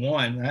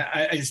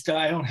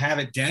 I don't have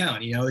it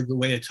down, you know, like the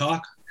way to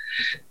talk.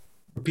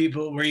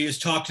 People where you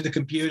just talk to the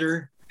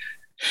computer.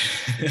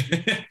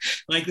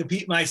 Like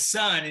my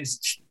son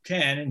is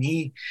 10 and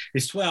he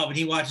is 12, and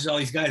he watches all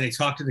these guys. They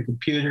talk to the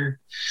computer,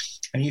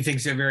 and he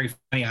thinks they're very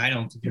funny. I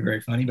don't think they're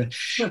very funny, but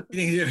he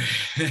thinks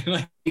they're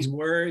like these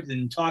words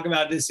and talk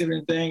about this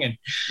different thing. And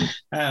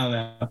I don't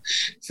know.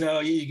 So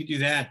you could do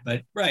that,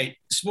 but right.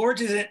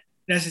 Sports isn't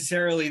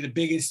necessarily the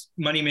biggest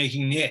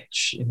money-making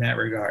niche in that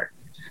regard.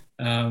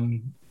 But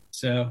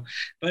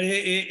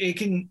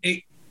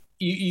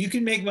you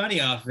can make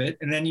money off of it.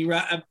 And then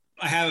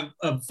I have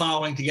a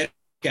following to get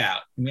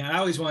out. I mean, I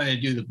always wanted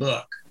to do the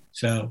book.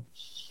 So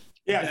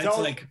yeah,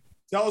 tell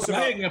us about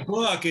writing a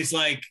book is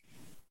like,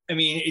 I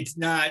mean,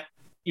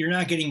 you're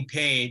not getting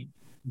paid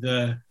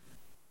I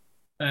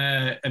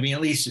mean,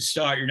 at least to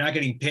start, you're not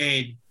getting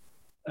paid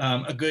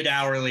a good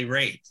hourly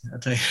rate, I'll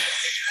tell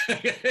you.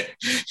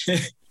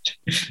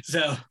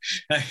 So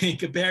I mean,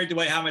 compared to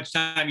how much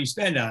time you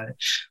spend on it.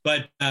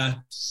 But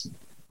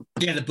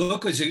yeah, the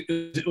book was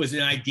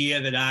an idea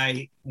that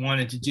I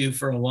wanted to do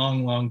for a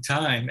long, long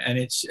time. And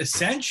it's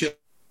essential,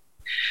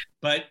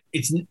 but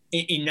it's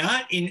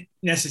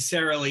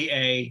necessarily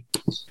a,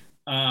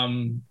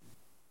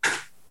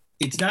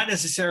 it's not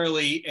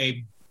necessarily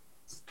a,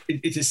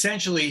 it's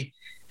essentially,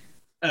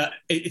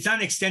 it's not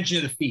an extension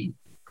of the feed.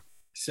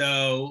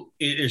 So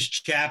there's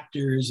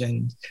chapters,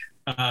 and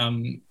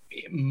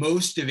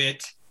most of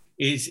it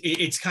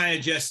it's kind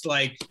of just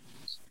like,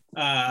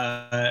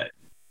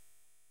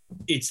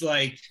 it's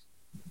like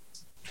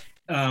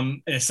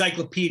an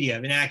encyclopedia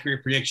of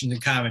inaccurate predictions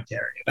and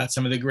commentary about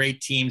some of the great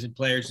teams and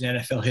players in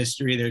NFL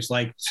history. There's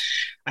like,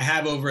 I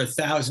have over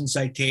 1,000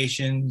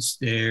 citations.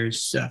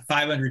 There's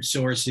 500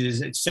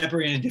 sources. It's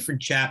separated into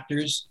different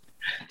chapters.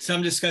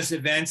 Some discuss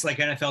events like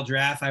NFL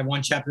draft. I have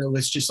one chapter that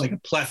lists just like a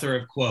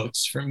plethora of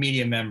quotes from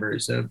media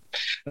members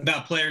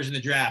about players in the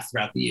draft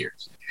throughout the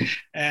years.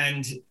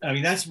 And I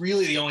mean, that's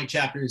really the only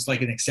chapter that's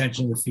like an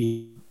extension of the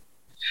feed.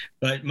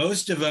 but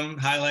most of them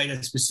highlight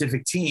a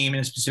specific team in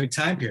a specific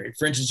time period.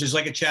 For instance, there's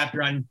like a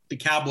chapter on the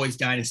Cowboys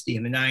dynasty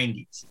in the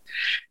 90s,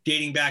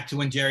 dating back to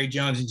when Jerry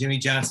Jones and Jimmy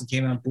Johnson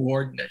came on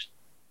board. And there's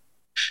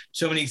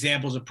so many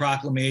examples of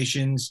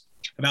proclamations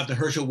about the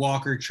Herschel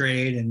Walker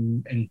trade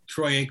and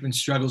Troy Aikman's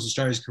struggles to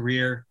start his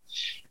career,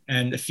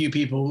 and a few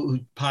people who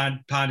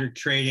pondered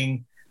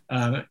trading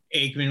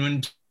Aikman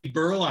when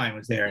Berline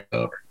was there and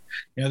over.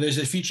 There's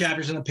a few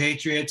chapters on the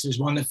Patriots. There's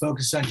one that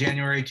focuses on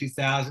January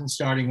 2000,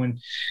 starting when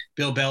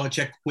Bill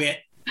Belichick quit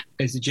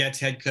as the Jets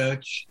head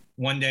coach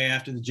one day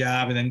after the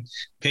job, and then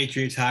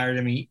Patriots hired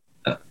him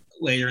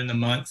later in the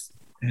month.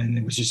 And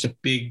it was just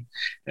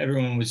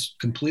everyone was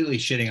completely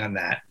shitting on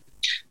that.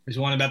 There's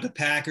one about the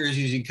Packers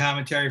using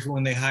commentary for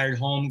when they hired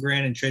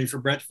Holmgren and traded for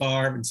Brett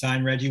Favre and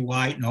signed Reggie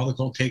White and all the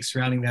cold takes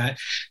surrounding that.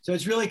 So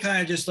it's really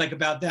kind of just like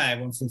about that.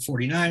 One for the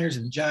 49ers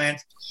and the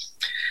Giants.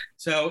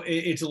 So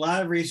it's a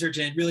lot of research,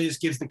 and it really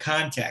just gives the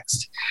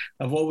context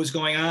of what was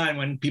going on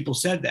when people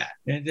said that.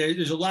 And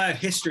there's a lot of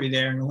history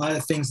there and a lot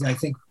of things that I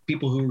think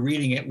people who are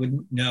reading it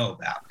wouldn't know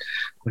about,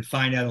 would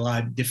find out a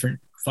lot of different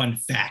fun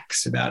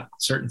facts about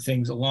certain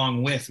things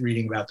along with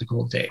reading about the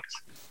cold takes.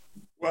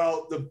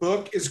 Well, the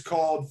book is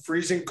called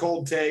Freezing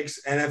Cold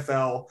Takes,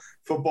 NFL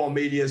Football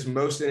Media's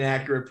Most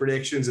Inaccurate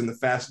Predictions and the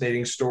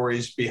Fascinating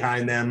Stories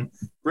Behind Them,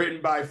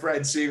 written by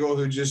Fred Siegel,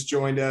 who just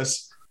joined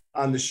us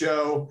on the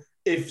show.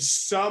 If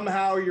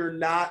somehow you're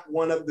not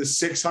one of the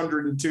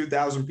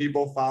 602,000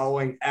 people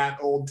following at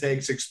Old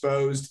Takes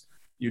Exposed,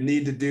 you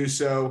need to do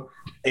so.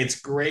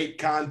 It's great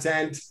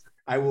content.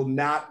 I will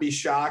not be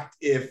shocked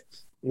if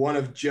one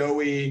of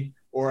Joey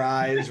or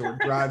I's or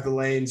Drive the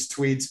Lane's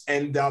tweets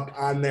end up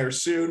on there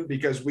soon,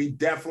 because we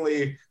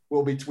definitely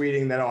will be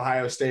tweeting that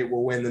Ohio State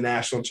will win the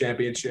national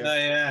championship. Oh,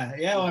 yeah.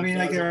 Yeah, well, I mean,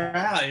 like they're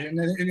out.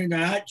 They're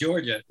not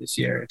Georgia this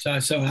year.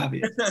 It's so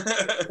obvious.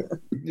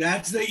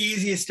 That's the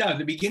easiest stuff.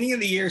 The beginning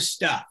of the year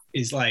stuff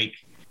is like,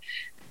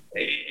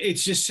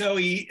 it's just so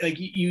like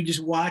you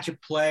just watch a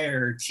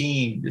player or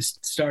team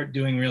just start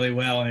doing really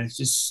well, and it's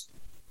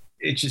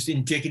just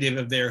indicative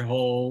of their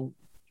whole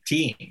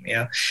team.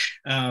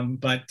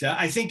 But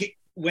I think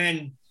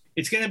when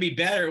it's going to be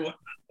better,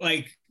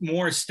 like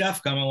more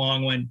stuff come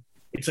along when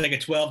it's like a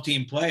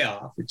 12-team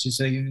playoff. It's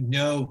just like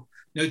no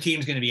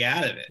team's going to be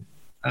out of it.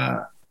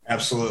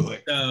 Absolutely.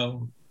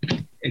 So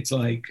it's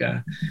like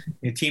a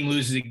team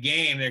loses a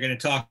game, they're going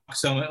to talk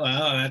so much,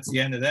 oh, that's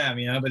the end of them,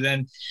 but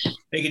then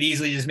they could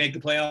easily just make the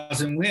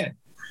playoffs and win.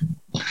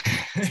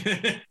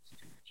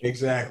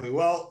 Exactly.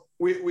 Well,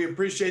 we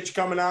appreciate you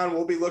coming on.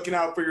 We'll be looking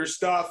out for your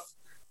stuff,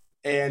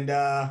 and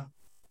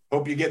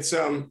hope you get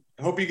some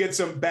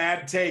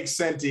bad takes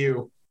sent to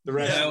you the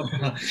rest of the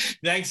day.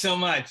 Thanks so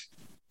much.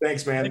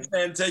 Thanks, man. Thanks,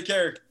 man. Take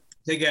care.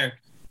 Take care.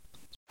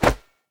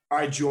 All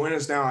right, join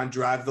us now on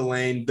Drive the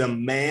Lane, the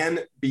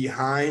man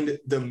behind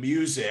the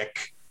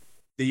music,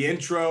 the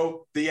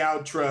intro, the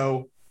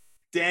outro,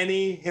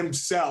 Denny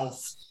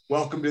himself.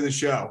 Welcome to the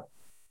show.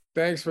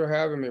 Thanks for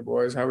having me,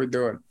 boys. How we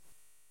doing?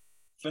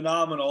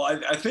 Phenomenal.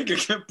 I think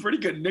a pretty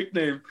good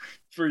nickname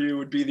for you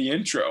would be the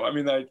intro. I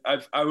mean,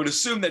 I would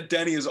assume that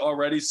Denny is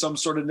already some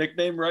sort of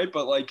nickname, right?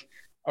 But like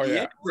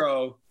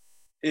intro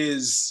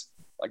is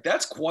like,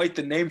 that's quite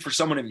the name for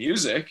someone in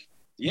music.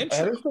 The intro.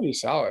 That is pretty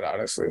solid,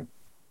 honestly.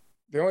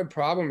 The only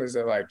problem is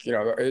that, like,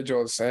 the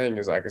age-old saying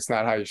is like, it's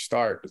not how you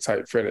start, it's how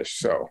you finish.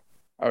 So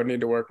I would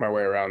need to work my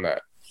way around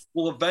that.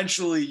 Well,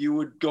 eventually you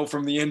would go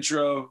from the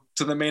intro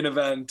to the main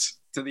event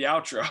to the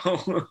outro.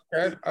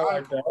 Okay, I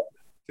like that.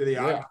 To the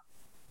encore.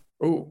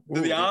 Ooh, to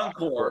the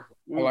encore.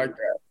 I like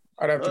that.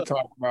 I'd have to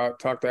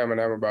talk to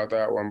Eminem about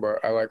that one, but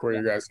I like where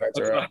you guys heads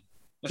are at.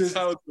 That's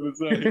how I was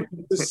going to say.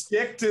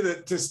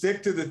 to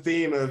stick to the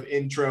theme of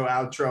intro,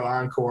 outro,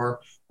 encore,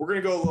 we're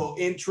going to go a little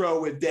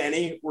intro with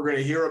Denny. We're going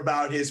to hear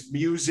about his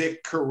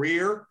music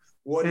career,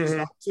 what he's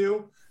up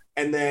to,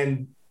 and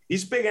then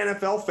he's a big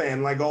NFL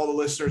fan, like all the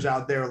listeners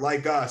out there,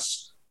 like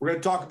us. We're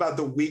going to talk about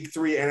the Week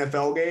 3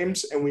 NFL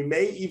games, and we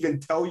may even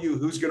tell you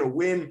who's going to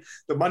win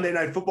the Monday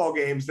Night Football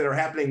games that are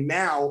happening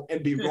now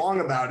and be wrong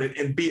about it,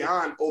 and be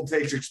on Old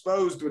Takes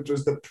Exposed, which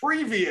was the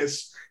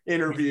previous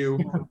interview,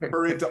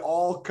 for it to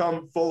all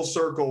come full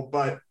circle.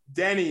 But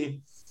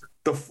Denny,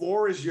 the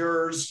floor is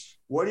yours.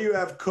 What do you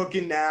have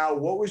cooking now?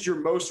 What was your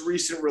most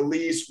recent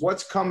release?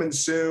 What's coming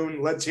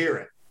soon? Let's hear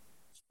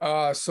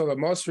it. So the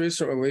most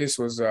recent release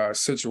was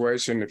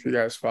Situation. If you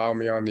guys follow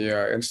me on the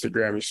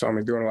Instagram, you saw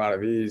me doing a lot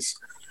of these.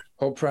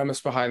 Whole premise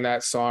behind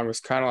that song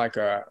was kind of like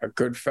a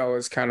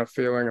Goodfellas kind of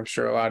feeling. I'm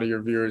sure a lot of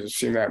your viewers have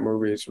seen that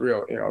movie. It's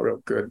real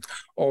good,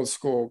 old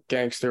school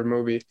gangster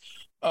movie.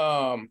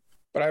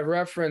 But I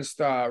referenced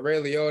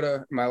Ray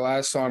Liotta, my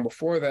last song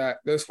before that.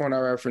 This one I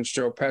referenced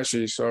Joe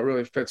Pesci, so it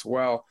really fits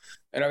well.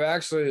 And I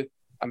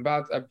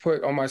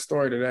put on my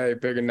story today,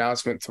 big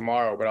announcement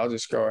tomorrow, but I'll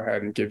just go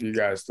ahead and give you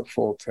guys the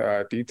full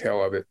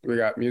detail of it. We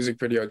got music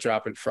video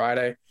dropping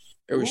Friday.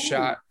 It was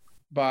shot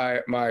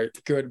by my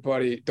good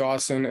buddy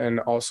Dawson and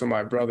also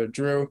my brother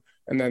Drew.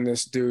 And then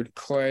this dude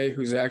Clay,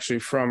 who's actually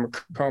from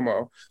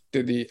Como,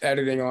 did the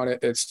editing on it.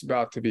 It's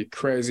about to be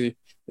crazy.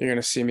 you're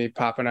going to see me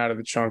popping out of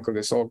the trunk of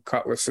this old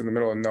Cutlass in the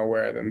middle of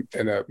nowhere, then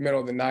in the middle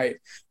of the night,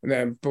 and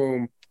then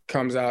boom,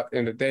 comes out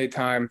in the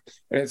daytime.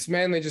 And it's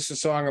mainly just a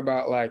song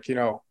about, like, you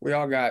know, we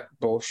all got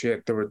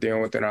bullshit that we're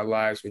dealing with in our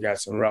lives. We got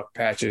some rough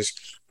patches.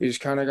 You just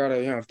kind of got to,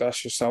 you know,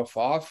 dust yourself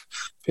off,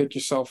 pick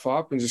yourself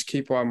up, and just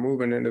keep on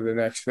moving into the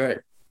next thing.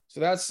 So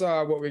that's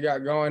what we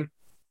got going.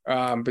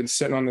 Been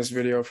sitting on this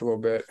video for a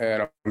little bit,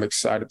 and I'm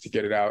excited to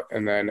get it out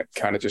and then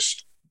kind of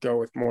just go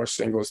with more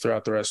singles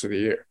throughout the rest of the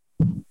year.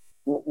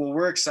 Well,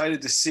 we're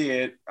excited to see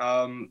it.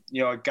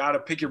 You know, I got to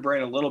pick your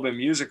brain a little bit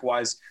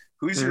music-wise.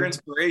 Who's your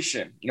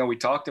inspiration? You know, we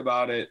talked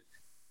about it.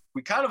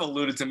 We kind of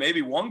alluded to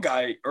maybe one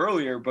guy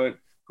earlier, but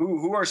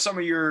who are some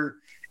of your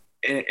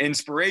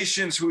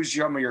inspirations? Who's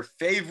some of your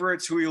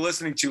favorites? Who are you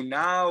listening to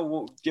now?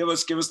 Well, give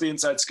us the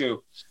inside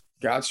scoop.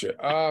 Gotcha.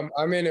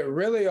 I mean, it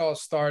really all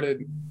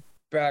started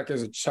back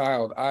as a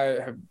child. I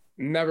have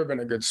never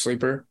been a good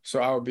sleeper,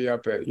 so I would be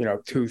up at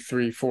 2,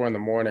 3, 4 in the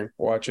morning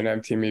watching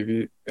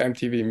MTV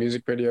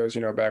music videos.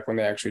 You know, back when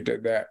they actually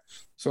did that.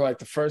 So like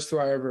the first two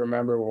I ever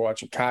remember were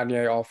watching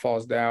Kanye, All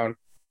Falls Down,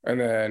 and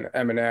then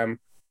Eminem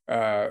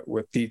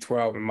with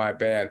D12 and My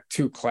Band,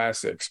 2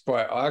 classics.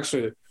 But I'll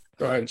actually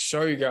go ahead and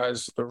show you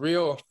guys the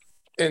real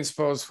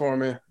inspos for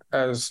me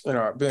as, you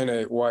know, being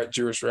a white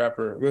Jewish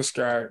rapper. This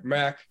guy,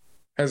 Mac,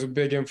 has a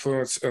big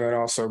influence, and then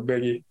also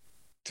Biggie,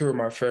 2 of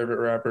my favorite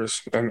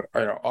rappers, and,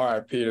 you know,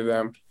 RIP to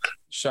them.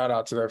 Shout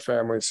out to their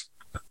families.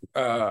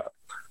 But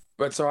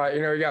so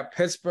you got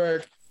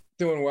Pittsburgh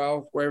doing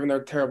well, waving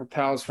their terrible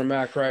towels for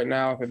Mac right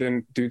now. They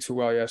didn't do too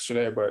well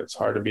yesterday, but it's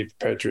hard to beat the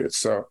Patriots.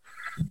 So,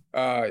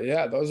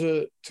 yeah, those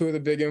are 2 of the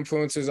big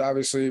influences.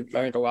 Obviously,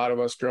 I think a lot of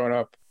us growing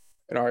up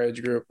in our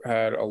age group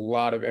had a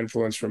lot of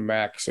influence from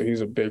Mac, so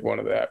he's a big one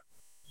of that.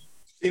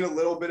 Seen a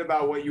little bit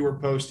about what you were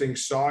posting.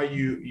 Saw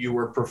you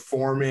were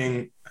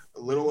performing a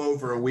little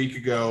over a week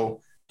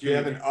ago. Do you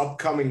have an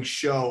upcoming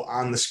show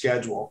on the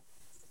schedule?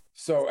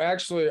 So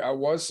actually, I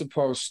was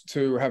supposed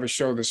to have a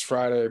show this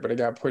Friday, but it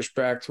got pushed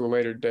back to a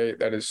later date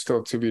that is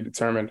still to be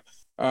determined.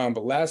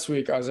 But last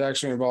week, I was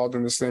actually involved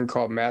in this thing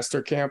called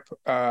Master Camp.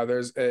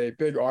 There's a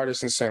big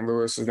artist in St.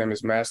 Louis. His name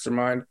is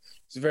Mastermind.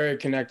 He's very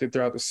connected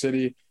throughout the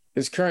city.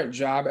 His current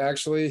job,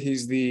 actually,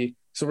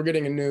 so we're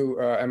getting a new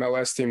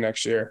MLS team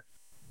next year.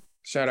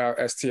 Shout out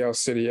STL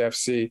City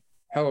FC.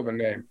 Hell of a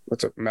name.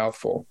 What's a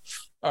mouthful?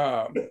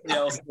 Right,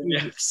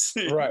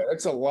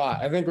 that's a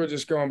lot. I think we're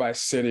just going by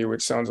city,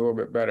 which sounds a little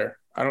bit better.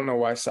 I don't know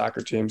why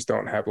soccer teams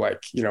don't have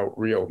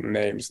real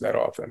names that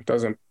often.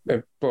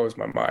 It blows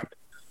my mind.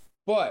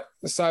 But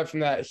aside from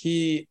that,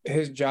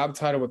 his job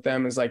title with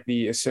them is like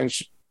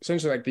essentially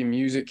like the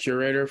music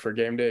curator for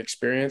Game Day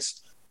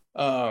Experience.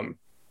 So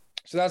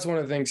that's one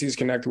of the things he's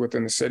connected with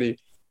in the city.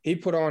 He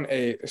put on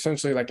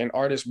essentially like an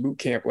artist boot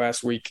camp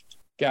last week.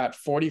 Got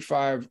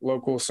 45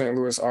 local St.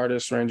 Louis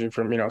artists ranging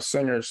from,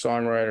 singers,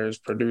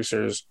 songwriters,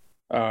 producers,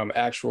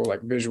 actual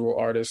like visual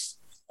artists.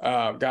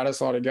 Got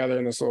us all together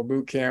in this little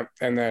boot camp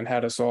and then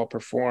had us all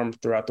perform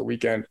throughout the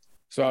weekend.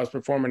 So I was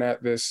performing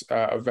at this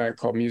event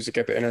called Music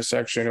at the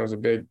Intersection. It was a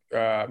big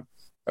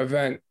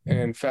event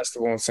and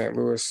festival in St.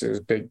 Louis. It was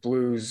big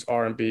blues,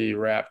 R&B,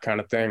 rap kind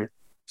of thing.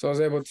 So I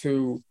was able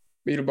to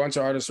meet a bunch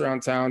of artists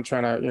around town,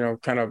 trying to,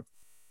 kind of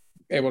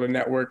able to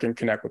network and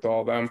connect with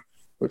all of them,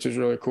 which is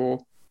really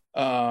cool.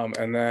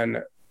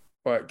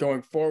 But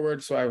going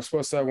forward, so I was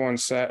supposed to have one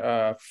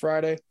set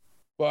Friday,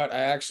 but I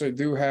actually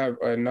do have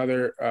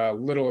another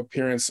little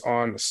appearance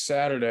on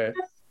Saturday.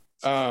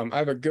 I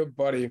have a good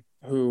buddy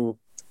who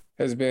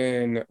has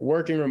been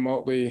working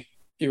remotely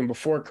even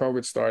before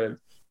COVID started,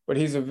 but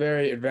he's a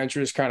very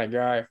adventurous kind of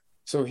guy.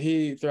 So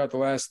he, throughout the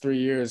last 3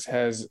 years,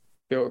 has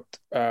built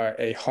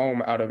a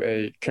home out of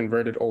a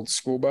converted old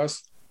school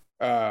bus.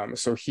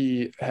 So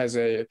he has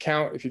an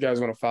account, if you guys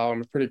want to follow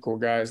him, a pretty cool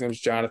guy. His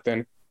name's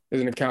Jonathan.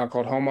 There's an account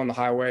called Home on the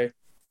Highway.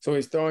 So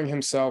he's throwing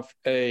himself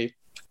a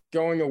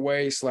going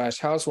away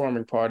 /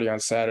 housewarming party on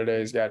Saturday.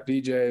 He's got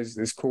DJs,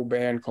 this cool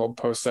band called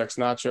Post Sex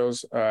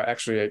Nachos,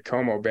 actually a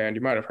Como band.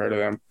 You might have heard of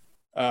them.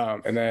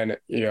 And then,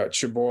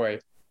 Chaboy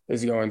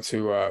is going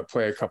to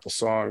play a couple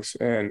songs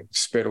and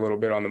spit a little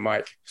bit on the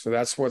mic. So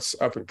that's what's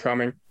up and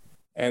coming.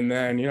 And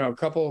then, a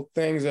couple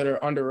things that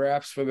are under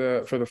wraps for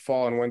the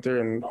fall and winter,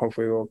 and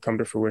hopefully they'll come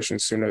to fruition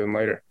sooner than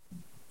later.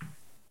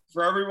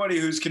 For everybody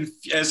who's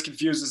as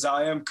confused as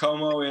I am,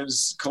 Como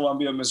is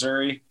Columbia,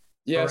 Missouri.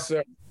 Yes,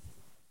 sir.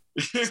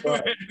 It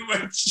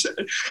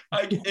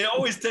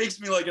always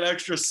takes me like an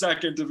extra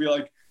second to be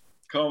like,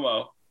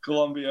 Como,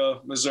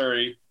 Columbia,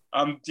 Missouri.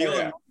 I'm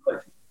dealing.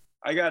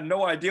 I got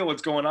no idea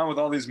what's going on with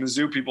all these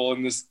Mizzou people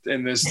in this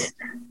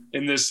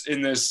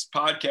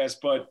podcast.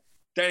 But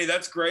Danny,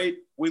 that's great.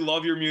 We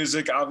love your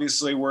music.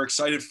 Obviously, we're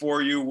excited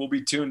for you. We'll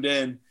be tuned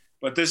in.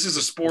 But this is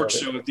a sports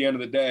show at the end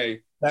of the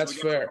day. That's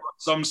fair.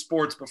 Some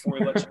sports before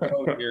we let you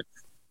go here.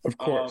 Of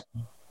course.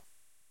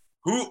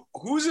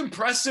 Who's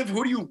impressive?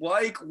 Who do you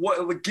like?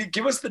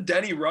 Give us the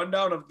Denny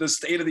rundown of the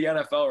state of the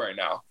NFL right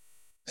now.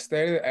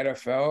 State of the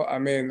NFL? I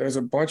mean, there's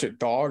a bunch of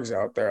dogs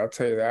out there. I'll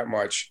tell you that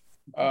much.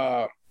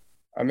 I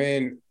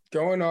mean,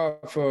 going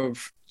off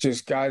of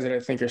just guys that I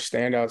think are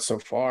standouts so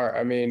far,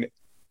 I mean,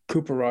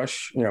 Cooper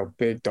Rush,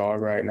 big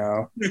dog right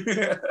now.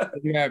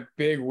 That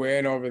big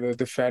win over the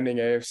defending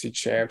AFC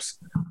champs.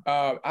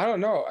 I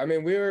don't know. I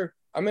mean,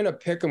 I'm in a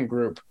pick'em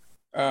group.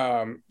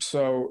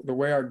 So the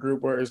way our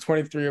group works, there's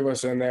 23 of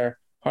us in there,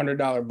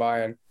 $100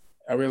 buy-in.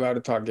 Are we allowed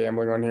to talk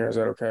gambling on here? Is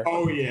that okay?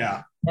 Oh,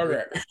 yeah.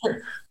 Okay.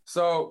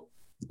 So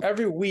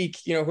every week,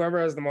 whoever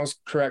has the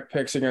most correct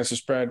picks against the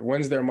spread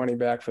wins their money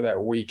back for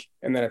that week.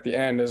 And then at the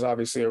end, there's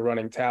obviously a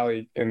running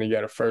tally, and you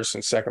get a first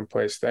and second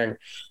place thing.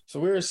 So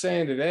we were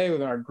saying today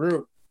with our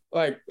group,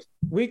 like,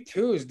 week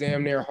 2 is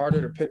damn near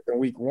harder to pick than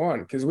week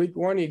 1, because week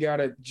 1 you got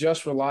to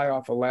just rely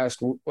off of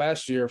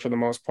last year for the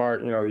most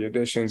part, the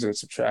additions and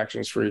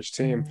subtractions for each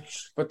team.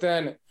 But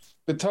then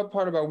the tough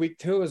part about week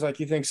 2 is, like,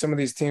 you think some of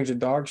these teams are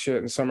dog shit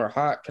and some are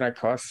hot. Can I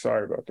cuss?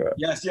 Sorry about that.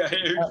 Yes, yeah,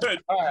 you're good.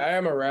 I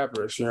am a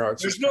rapper, so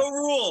There's no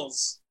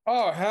rules.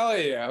 Oh, hell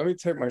yeah. Let me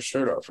take my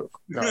shirt off.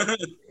 No, I don't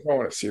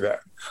want to see that.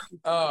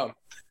 But,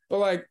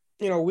 like,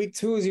 week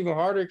 2 is even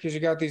harder because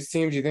you got these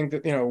teams you think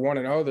that,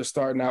 1-0, they're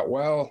starting out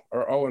well,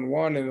 or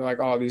 0-1, and they're like,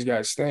 oh, these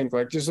guys stink.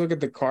 Like, just look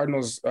at the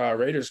Cardinals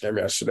Raiders game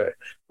yesterday.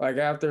 Like,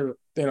 after,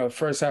 the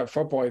first half of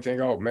football, you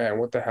think, oh, man,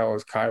 what the hell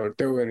is Kyler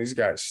doing? These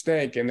guys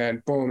stink. And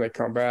then, boom, they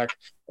come back.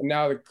 And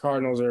now the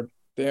Cardinals are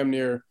damn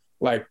near,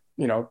 like,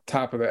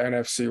 top of the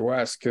NFC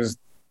West because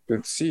the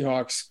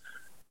Seahawks,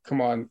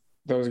 come on,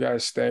 those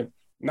guys stink.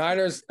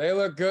 Niners, they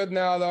look good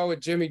now, though,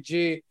 with Jimmy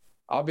G.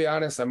 I'll be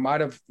honest, I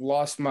might have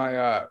lost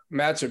my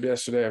matchup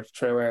yesterday if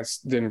Trey Lance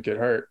didn't get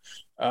hurt.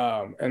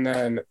 And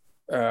then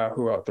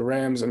who else? The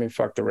Rams. I mean,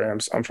 fuck the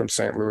Rams. I'm from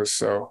St. Louis,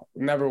 so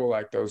never will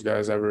like those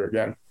guys ever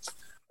again.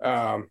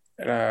 And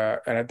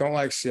I don't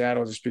like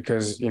Seattle just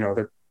because,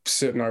 they're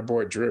sitting our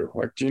boy Drew.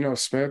 Like, Geno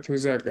Smith,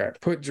 who's that guy?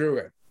 Put Drew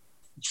in.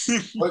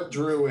 Put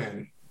Drew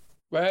in.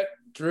 Let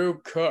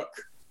Drew cook.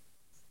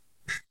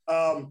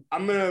 I'm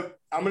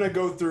gonna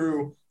go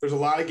through. There's a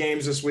lot of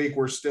games this week.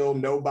 We're still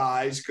no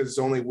buys because it's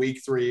only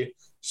week 3.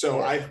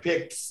 So I've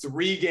picked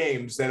 3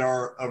 games that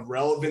are of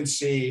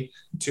relevancy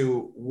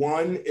to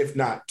 1, if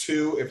not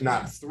 2, if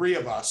not 3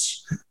 of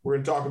us. We're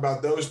gonna talk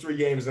about those 3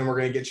 games, and then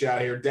we're gonna get you out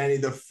of here, Denny.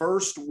 The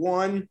first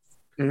one,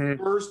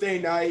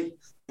 Thursday night,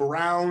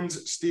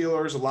 Browns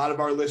Steelers. A lot of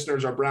our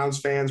listeners are Browns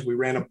fans. We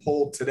ran a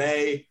poll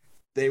today.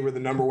 They were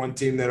the number 1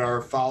 team that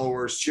our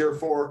followers cheer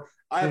for.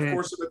 I, of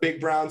course, am a big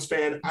Browns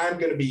fan. I'm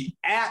going to be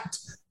at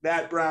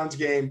that Browns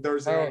game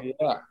Thursday night.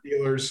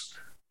 Steelers.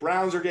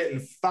 Browns are getting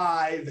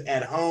 5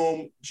 at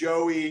home.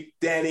 Joey,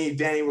 Denny,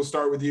 we'll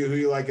start with you. Who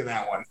you like in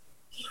that one?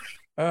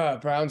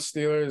 Browns,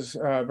 Steelers.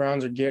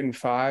 Browns are getting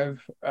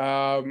 5.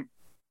 I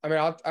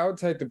would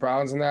take the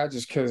Browns in that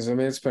just because,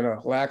 it's been a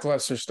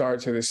lackluster start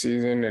to the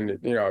season. And,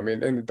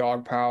 in the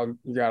dog pound,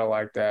 you got to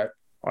like that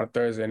on a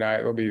Thursday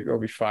night. They'll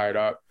be fired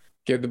up.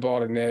 Give the ball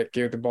to Nick,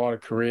 give the ball to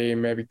Kareem,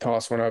 maybe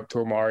toss one up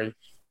to Amari,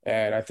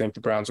 and I think the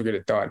Browns will get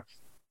it done.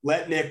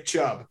 Let Nick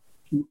chub.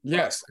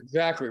 Yes,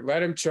 exactly.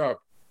 Let him chub.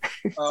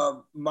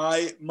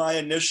 My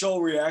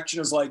initial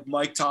reaction is like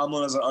Mike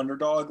Tomlin as an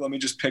underdog. Let me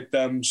just pick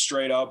them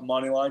straight up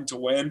money line to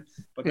win.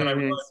 But then I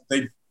realized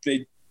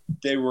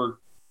they were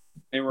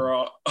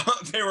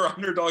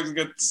underdogs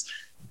against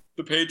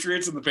the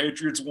Patriots, and the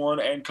Patriots won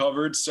and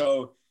covered.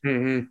 So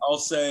I'll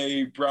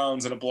say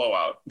Browns in a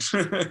blowout.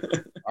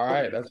 All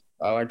right,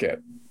 I like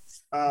it.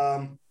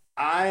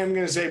 I am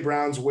going to say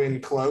Browns win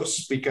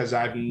close because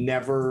I've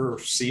never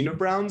seen a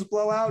Browns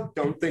blowout.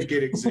 Don't think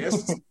it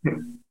exists.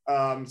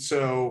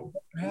 So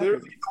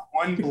literally the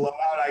one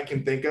blowout I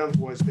can think of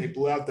was they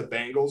blew out the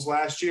Bengals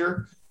last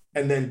year.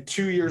 And then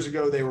 2 years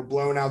ago, they were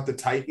blowing out the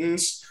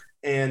Titans.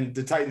 And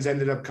the Titans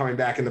ended up coming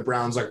back, and the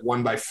Browns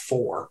won by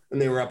 4,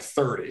 and they were up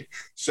 30.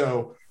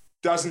 So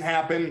doesn't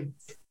happen.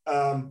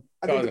 I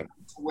think the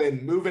Browns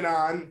win. Moving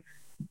on,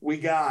 we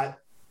got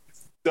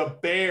the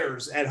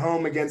Bears at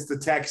home against the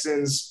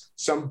Texans.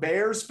 Some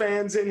Bears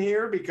fans in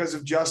here because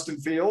of Justin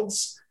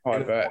Fields. Oh,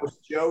 and of course,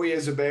 Joey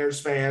is a Bears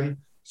fan.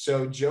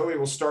 So, Joey,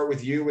 we'll start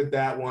with you with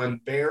that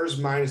one. Bears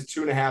minus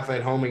 2.5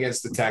 at home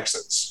against the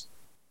Texans.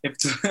 If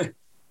the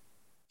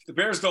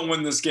Bears don't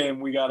win this game,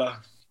 we got to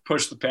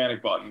push the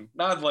panic button.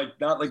 Not like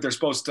they're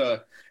supposed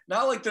to.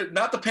 Not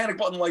the panic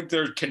button like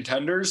they're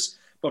contenders,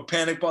 but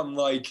panic button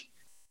like,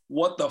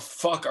 what the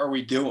fuck are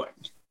we doing?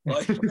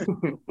 Like,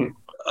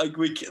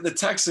 the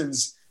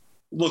Texans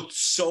looked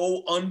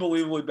so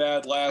unbelievably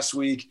bad last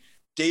week.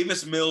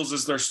 Davis Mills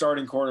is their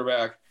starting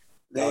quarterback.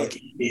 If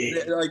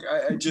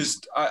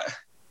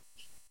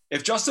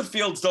Justin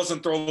Fields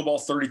doesn't throw the ball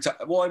 30 times,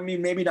 well, I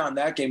mean, maybe not in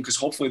that game because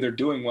hopefully they're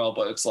doing well,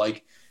 but it's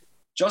like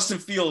Justin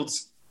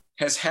Fields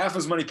has half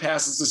as many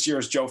passes this year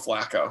as Joe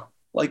Flacco.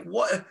 Like,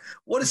 what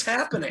is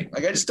happening?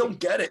 Like, I just don't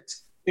get it.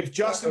 If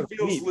Justin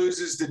Fields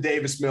loses to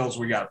Davis Mills,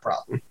 we got a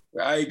problem.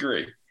 I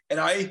agree.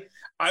 And I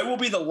will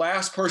be the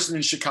last person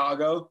in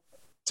Chicago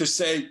to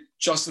say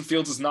Justin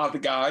Fields is not the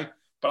guy,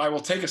 but I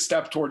will take a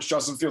step towards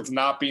Justin Fields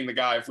not being the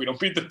guy if we don't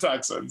beat the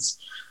Texans.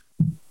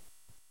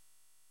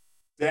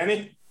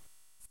 Danny?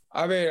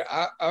 I mean,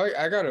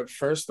 I got to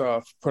first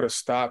off put a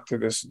stop to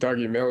this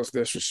Dougie Mills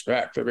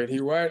disrespect. I mean,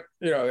 he went,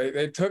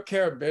 they took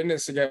care of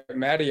business against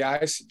Matty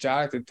Ice,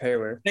 Jonathan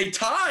Taylor. They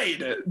tied.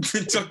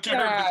 They took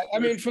care of business. I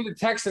mean, for the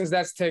Texans,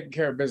 that's taking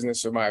care of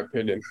business, in my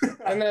opinion.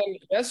 And then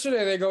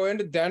yesterday they go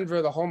into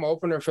Denver, the home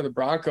opener for the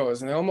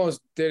Broncos, and they almost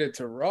did it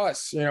to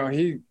Russ. I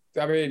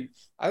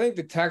think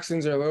the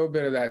Texans are a little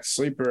bit of that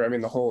sleeper. I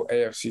mean, the whole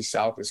AFC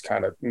South is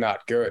kind of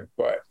not good,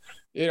 but,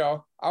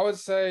 I would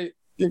say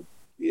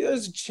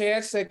there's a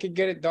chance they could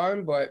get it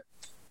done, but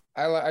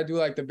I do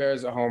like the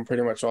Bears at home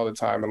pretty much all the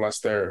time unless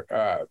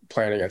they're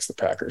playing against the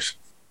Packers.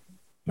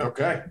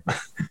 Okay.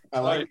 I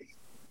like it.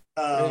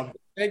 If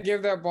they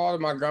give that ball to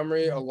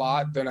Montgomery a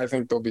lot, then I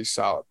think they'll be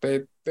solid.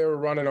 They were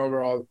running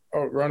over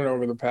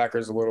the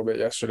Packers a little bit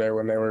yesterday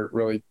when they were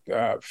really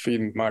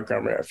feeding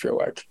Montgomery, I feel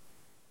like.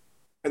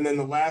 And then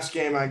the last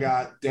game I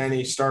got,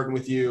 Denny, starting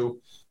with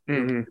you.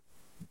 Mm-hmm.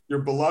 Your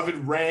beloved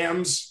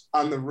Rams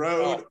on the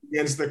road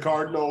against the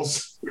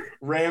Cardinals.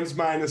 Rams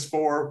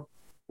 -4.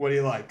 What do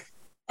you like?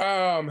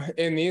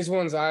 In these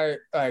ones, I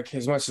like,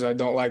 as much as I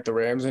don't like the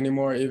Rams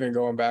anymore, even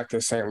going back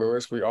to St.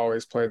 Louis, we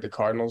always played the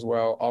Cardinals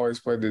well,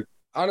 honestly,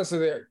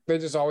 they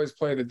just always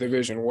play the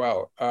division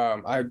well.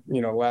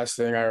 Last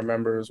thing I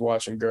remember was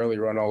watching Gurley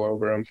run all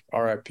over him.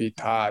 R.I.P.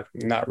 Todd.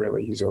 Not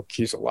really.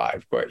 He's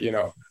alive, but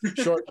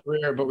short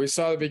career. But we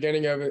saw the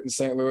beginning of it in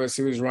St. Louis.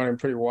 He was running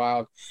pretty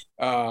wild.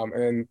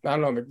 And I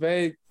don't know,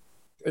 McVay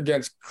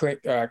against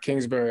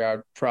Kingsbury,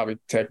 I'd probably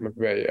take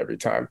McVay every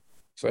time.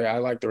 So yeah, I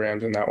like the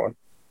Rams in that one.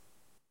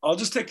 I'll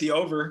just take the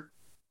over.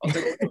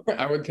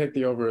 I would take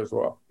the over as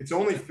well. It's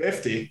only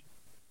 50.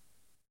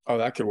 Oh,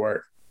 that could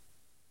work.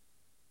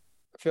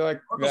 I feel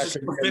like that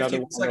could be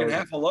another second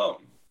half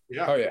alone.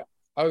 Yeah. Oh yeah.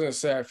 I was gonna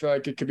say, I feel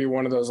like it could be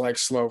one of those like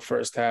slow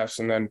first halves,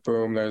 and then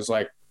boom, there's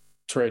like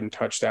trading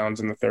touchdowns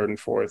in the third and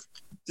fourth.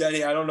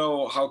 Danny, I don't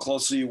know how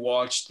closely you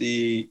watched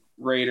the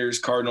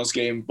Raiders-Cardinals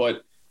game,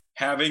 but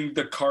having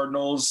the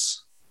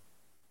Cardinals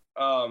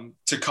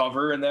to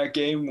cover in that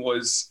game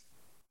was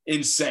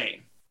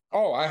insane.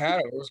 Oh, I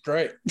had it. It was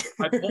great.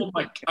 I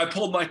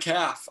pulled my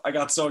calf. I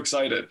got so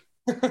excited.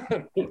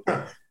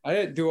 I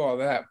didn't do all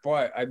that,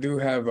 but I did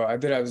have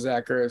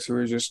Zach Ertz, who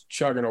was just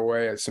chugging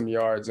away at some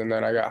yards, and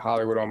then I got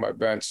Hollywood on my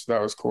bench. So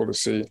that was cool to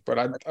see. But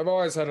I've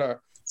always had a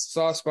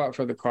soft spot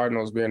for the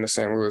Cardinals, being a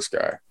St. Louis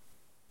guy.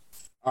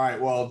 All right,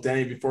 well,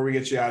 Denny, before we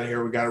get you out of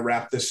here, we got to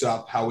wrap this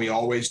up how we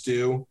always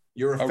do.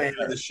 You're a fan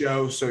of the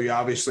show, so you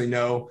obviously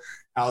know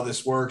how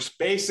this works.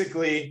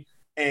 Basically,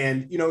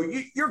 and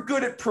you're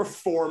good at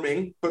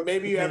performing, but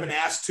maybe you haven't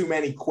asked too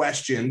many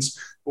questions.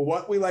 But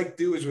what we like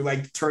to do is we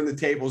like to turn the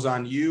tables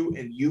on you,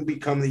 and you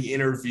become the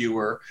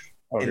interviewer.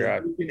 Oh,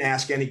 God. You can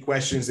ask any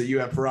questions that you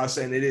have for us,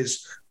 and it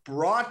is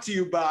brought to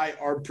you by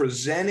our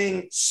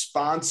presenting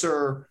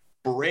sponsor,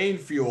 Brain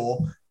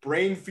Fuel.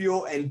 Brain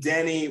Fuel and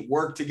Denny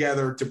work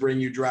together to bring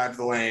you Drive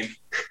the Lane.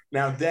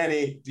 Now,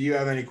 Denny, do you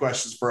have any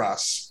questions for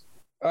us?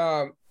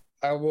 I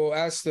will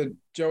ask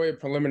Joey a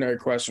preliminary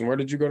question. Where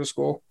did you go to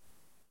school?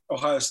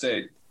 Ohio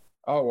State.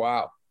 Oh,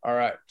 wow. All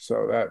right.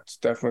 So that's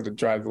definitely the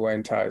Drive the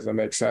Lane ties. That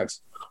makes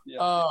sense.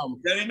 Yeah.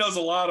 Denny knows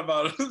a lot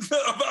about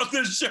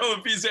this show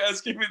if he's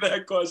asking me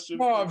that question.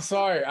 Oh, I'm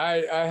sorry.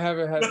 I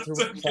haven't had too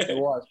much time to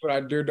watch, but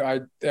I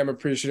am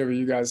appreciative of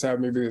you guys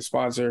having me be the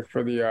sponsor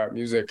for the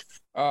music.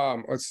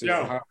 Let's see.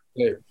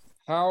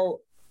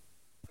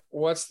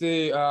 What's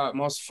the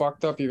most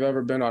fucked up you've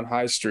ever been on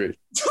High Street?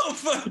 Oh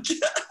my God.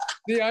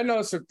 Yeah, I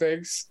know some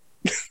things.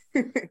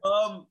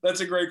 That's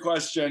a great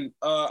question.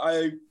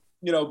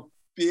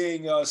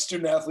 Being a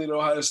student athlete at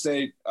Ohio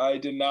State, I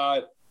did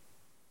not.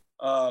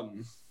 I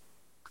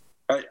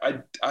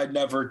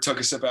never took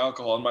a sip of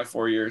alcohol in my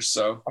 4 years.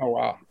 So. Oh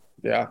wow.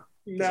 Yeah.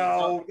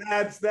 No,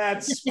 that's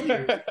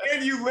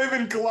and you live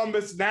in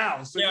Columbus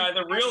now. So yeah,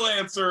 the real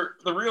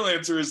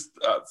answer is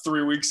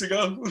 3 weeks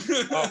ago.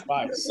 Oh,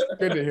 nice.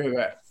 Good to hear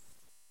that.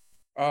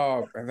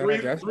 Oh, and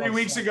then three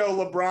weeks ago,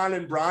 LeBron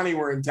and Bronny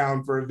were in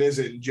town for a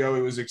visit, and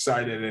Joey was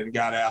excited and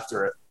got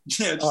after it.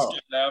 Yeah, just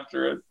getting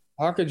after it.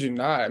 How could you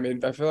not? I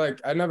mean, I feel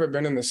like I've never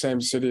been in the same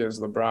city as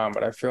LeBron,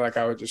 but I feel like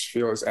I would just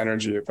feel his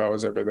energy if I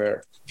was ever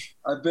there.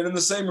 I've been in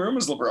the same room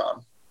as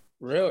LeBron.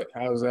 Really?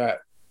 How's that?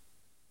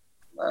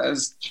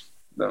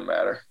 Doesn't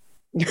matter.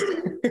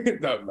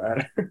 It doesn't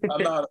matter.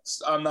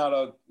 I'm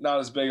not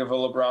as big of a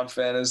LeBron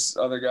fan as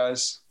other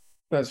guys.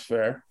 That's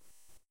fair.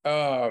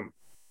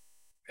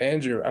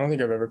 Andrew, I don't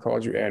think I've ever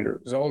called you Andrew.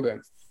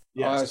 Zoldan.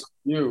 Yes.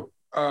 You.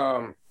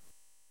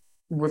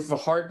 With the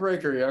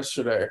heartbreaker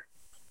yesterday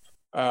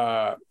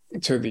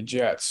to the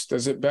Jets,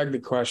 does it beg the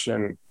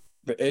question,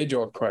 the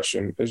age-old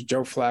question, is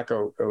Joe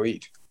Flacco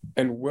elite?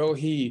 And will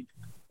he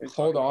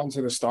hold on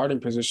to the starting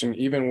position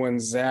even when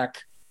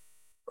Zach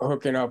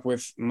hooking up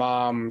with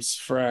mom's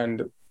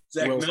friend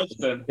Zach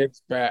Milton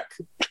hits back?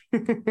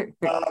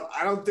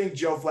 I don't think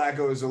Joe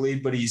Flacco is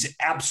elite, but he's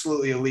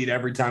absolutely elite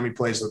every time he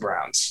plays the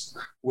Browns,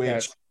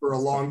 which for a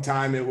long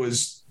time it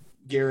was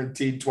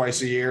guaranteed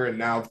twice a year. And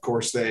now, of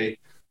course, they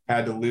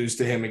had to lose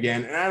to him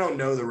again. And I don't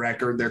know the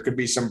record. There could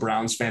be some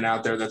Browns fan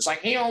out there that's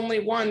like, he only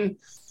won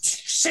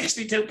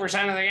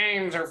 62% of the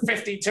games or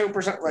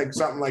 52%, like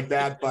something like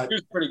that. But He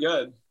was pretty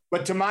good.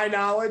 But to my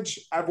knowledge,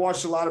 I've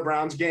watched a lot of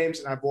Browns games,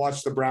 and I've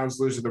watched the Browns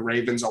lose to the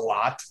Ravens a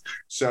lot.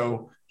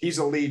 So he's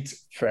elite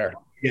Fair.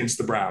 against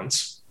the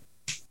Browns.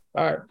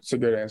 All right. That's a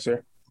good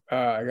answer.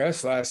 I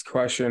guess last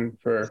question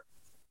for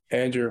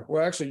Andrew.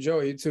 Well, actually,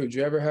 Joey, you too. Did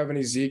you ever have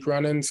any Zeke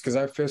run-ins? Because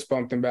I fist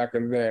bumped him back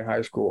in the day in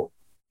high school.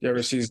 You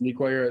ever see Zeke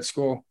while you're at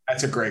school?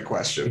 That's a great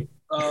question.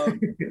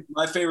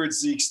 My favorite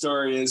Zeke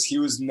story is he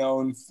was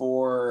known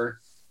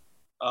for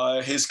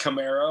his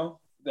Camaro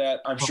that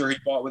I'm sure he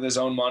bought with his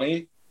own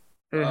money.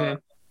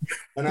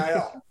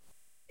 NIL.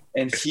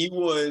 And he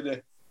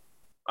would,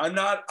 I'm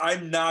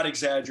not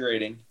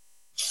exaggerating,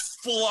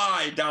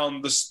 fly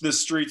down the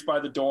streets by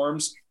the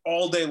dorms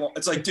all day long.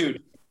 It's like,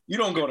 dude, you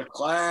don't go to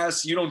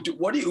class. You don't do,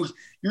 what do you,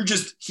 you're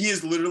just, he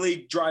is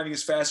literally driving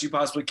as fast as you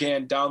possibly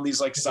can down these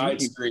like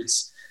side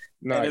streets.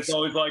 Nice. And it's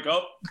always like,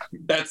 oh,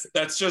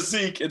 that's just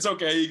Zeke. It's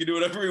okay. He can do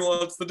whatever he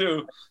wants to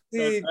do.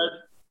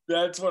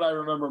 That's what I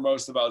remember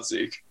most about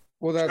Zeke.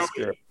 Well, that's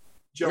good.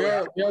 Joey,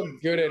 We're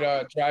good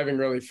at driving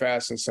really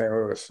fast in St.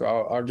 Louis, so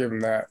I'll give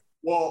him that.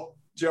 well,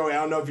 Joey, I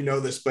don't know if you know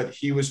this, but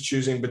he was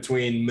choosing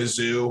between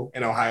Mizzou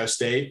and Ohio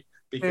State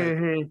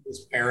because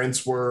his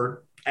parents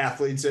were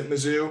athletes at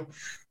Mizzou.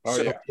 Oh,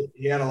 so yeah.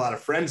 he had a lot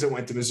of friends that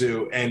went to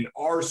Mizzou. And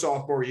our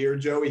sophomore year,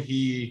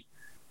 Joey,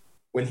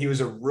 when he was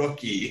a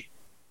rookie,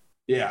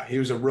 he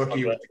was a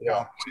rookie. Okay,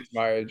 yeah, he's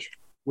my age.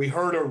 We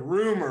heard a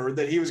rumor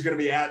that he was going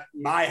to be at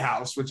my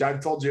house, which I've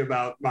told you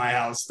about my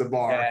house, the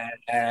bar.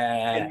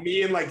 And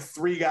me and like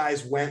 3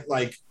 guys went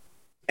like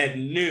at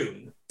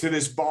noon to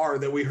this bar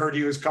that we heard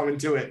he was coming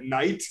to at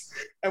night.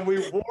 And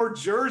we wore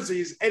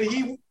jerseys and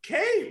he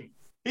came.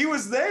 He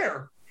was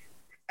there.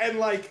 And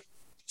like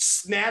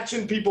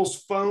snatching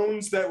people's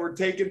phones that were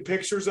taking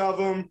pictures of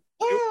him.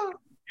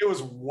 It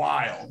was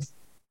wild.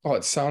 Oh,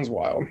 it sounds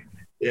wild.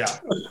 Yeah.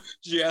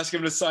 Did you ask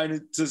him to sign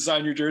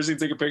your jersey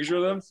and take a picture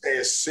of them? Say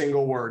a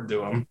single word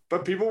to him.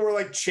 But people were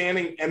like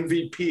chanting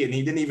MVP, and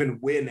he didn't even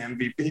win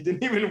MVP. He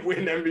didn't even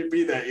win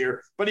MVP that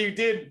year. But he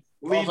did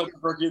lead.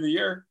 Offensive Rookie of the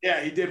Year.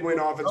 Yeah, he did win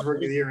Offensive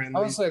Rookie of the Year. I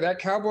would say that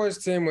Cowboys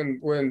team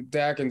when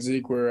Dak and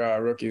Zeke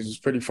were rookies was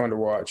pretty fun to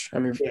watch. I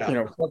mean,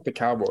 fuck the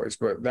Cowboys,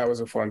 but that was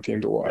a fun team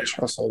to watch.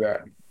 I'll say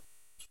that.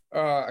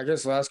 I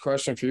guess last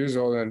question for you,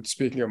 Zoltan.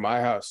 Speaking of my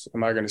house,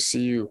 am I going to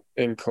see you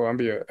in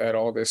Columbia at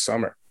all this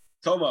summer?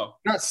 Como.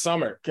 Not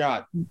summer.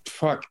 God,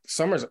 fuck.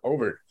 Summer's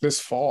over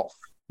this fall.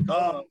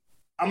 I'm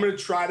going to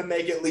try to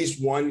make at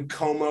least one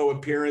Como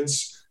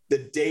appearance. The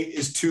date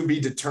is to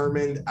be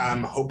determined.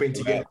 I'm hoping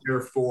to get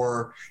there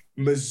for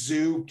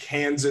Mizzou,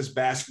 Kansas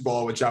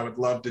basketball, which I would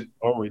love to.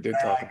 Oh, we did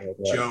talk about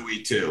that.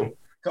 Joey, too.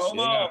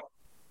 Como. Yeah.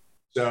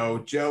 So,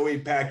 Joey,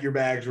 pack your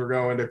bags. We're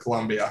going to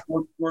Columbia.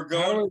 We're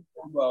going to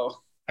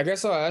Como. I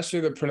guess I'll ask you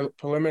the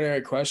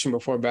preliminary question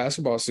before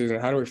basketball season.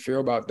 How do we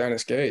feel about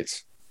Dennis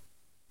Gates?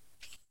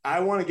 I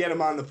want to get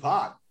him on the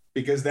pod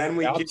because then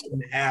we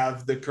can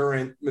have the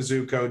current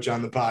Mizzou coach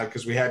on the pod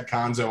because we had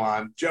Konzo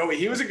on. Joey,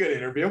 he was a good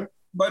interview.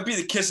 Might be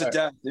the kiss of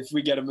death if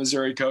we get a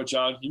Missouri coach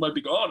on. He might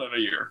be gone in a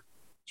year.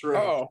 True.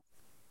 Oh,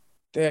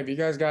 damn! You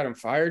guys got him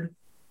fired?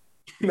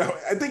 No,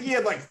 I think he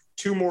had like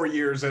 2 more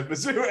years at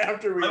Mizzou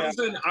after we.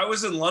 I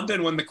was in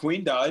London when the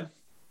Queen died.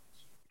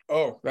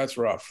 Oh, that's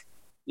rough.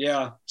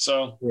 Yeah,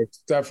 so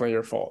It's definitely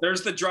your fault.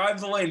 there's the drive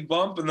the lane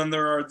bump, and then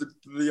there are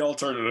the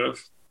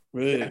alternative.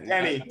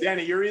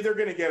 Danny, you're either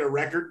going to get a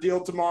record deal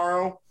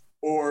tomorrow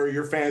or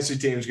your fantasy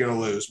team's going to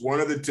lose. One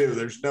of the two.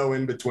 There's no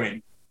in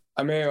between.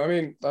 I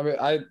mean,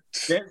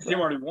 Dan's team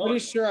already won. pretty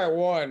sure I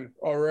won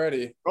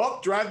already. Oh,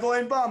 drive the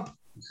lane bump.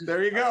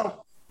 There you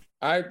go.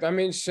 I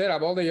mean, shit,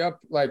 I'm only up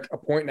like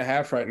 1.5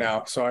 points right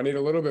now, so I need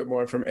a little bit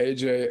more from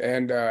AJ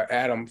and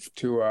Adam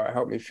to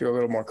help me feel a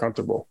little more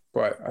comfortable.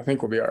 But I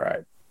think we'll be all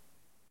right.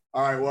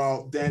 All right.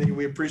 Well, Danny,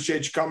 we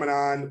appreciate you coming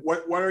on.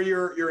 What are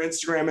your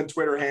Instagram and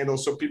Twitter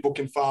handles so people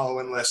can follow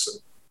and listen?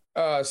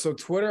 So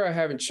Twitter, I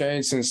haven't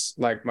changed since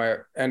like my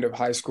end of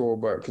high school,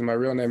 but because my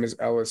real name is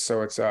Ellis,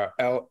 so it's at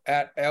El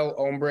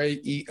Hombre,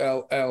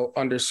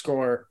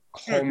 ELL_hombre.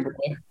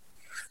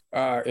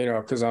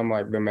 Because I'm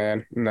like the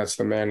man, and that's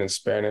the man in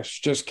Spanish.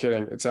 Just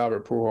kidding. It's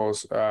Albert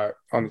Pujols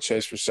on the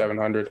chase for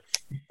 700.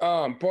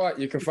 But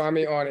you can find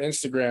me on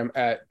Instagram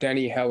at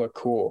Denny Hella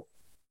Cool.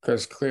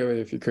 Because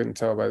clearly, if you couldn't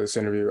tell by this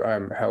interview,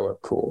 I'm hella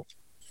cool.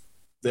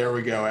 There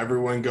we go.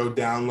 Everyone go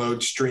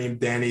download, stream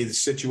Danny. The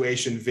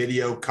situation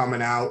video coming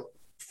out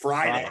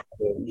Friday.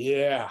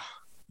 Yeah.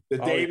 The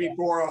day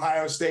before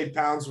Ohio State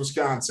pounds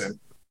Wisconsin.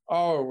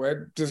 Oh,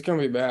 it's going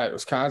to be bad.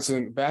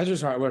 Wisconsin,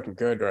 Badgers aren't looking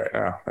good right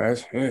now.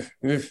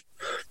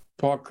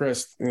 Paul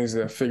Chryst needs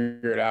to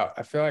figure it out.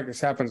 I feel like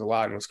this happens a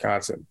lot in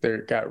Wisconsin.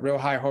 They've got real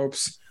high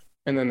hopes,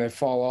 and then they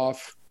fall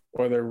off.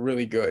 Or they're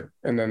really good,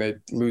 and then they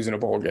lose in a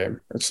bowl game.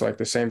 It's like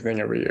the same thing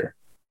every year.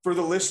 For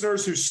the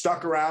listeners who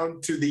stuck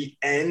around to the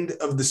end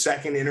of the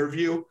second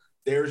interview,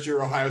 there's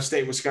your Ohio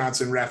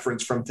State-Wisconsin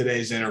reference from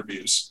today's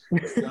interviews.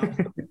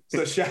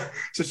 So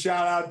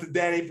shout out to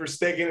Danny for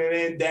sticking it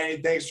in. Danny,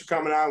 thanks for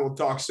coming on. We'll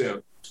talk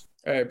soon.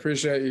 Hey,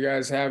 appreciate you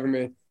guys having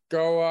me.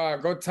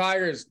 Go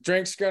Tigers.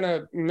 Drink's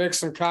gonna mix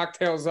some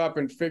cocktails up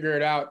and figure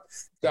it out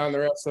down the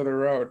rest of the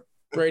road.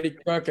 Brady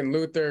Cook and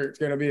Luther, it's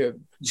gonna be a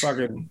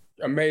fucking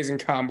amazing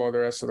combo the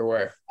rest of the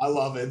way. I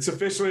love it. It's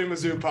officially a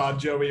Mizzou pod,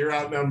 Joey. You're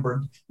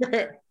outnumbered.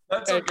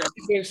 That's okay.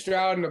 CJ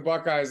Stroud and the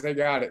Buckeyes, they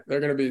got it.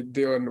 They're gonna be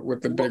dealing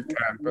with the Big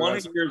Ten. One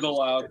year's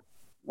allowed.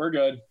 We're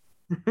good.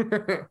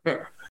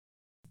 All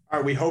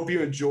right. We hope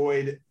you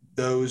enjoyed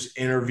those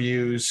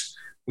interviews.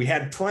 We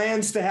had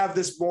plans to have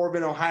this more of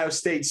an Ohio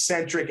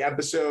State-centric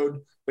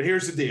episode, but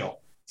here's the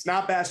deal. It's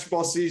not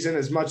basketball season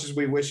as much as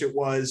we wish it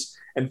was,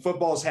 and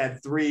football's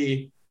had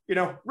 3,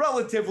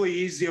 relatively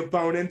easy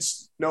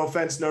opponents. No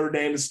offense, Notre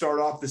Dame, to start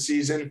off the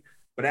season.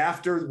 But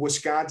after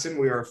Wisconsin,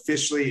 we are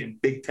officially in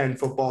Big Ten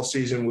football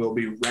season. We'll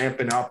be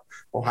ramping up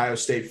Ohio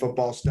State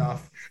football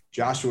stuff.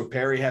 Joshua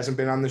Perry hasn't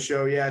been on the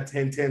show yet.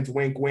 Hint, hint,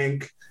 wink,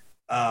 wink.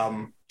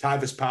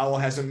 Tyvis Powell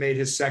hasn't made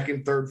his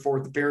 2nd, 3rd,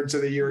 4th appearance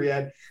of the year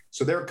yet.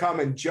 So they're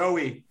coming.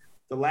 Joey,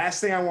 the last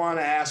thing I want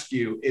to ask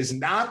you is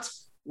not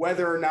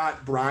whether or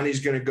not Bronny's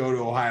going to go to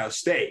Ohio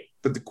State,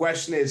 but the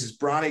question is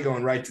Bronny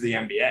going right to the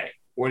NBA?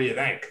 What do you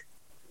think?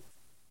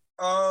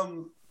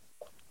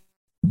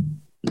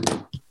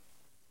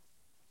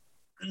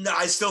 No,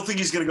 I still think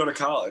he's going to go to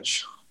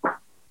college.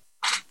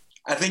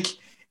 I think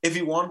if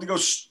he wanted to go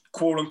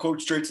quote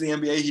unquote straight to the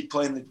NBA, he'd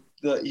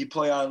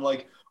play on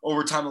like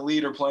Overtime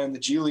Elite or play on the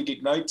G League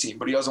Ignite team,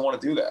 but he doesn't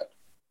want to do that.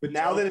 But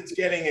now that it's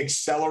getting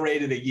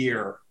accelerated a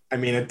year, I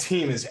mean, a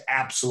team is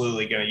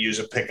absolutely going to use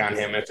a pick on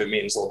him if it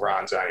means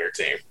LeBron's on your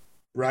team,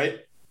 right?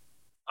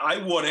 I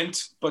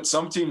wouldn't, but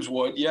some teams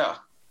would, yeah.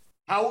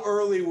 How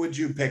early would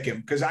you pick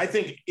him? Because I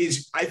think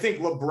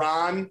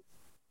LeBron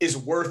is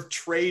worth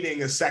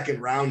trading a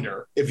 2nd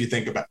rounder if you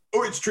think about it.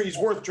 Or he's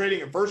worth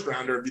trading a 1st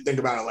rounder if you think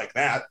about it like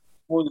that.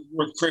 Or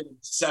worth trading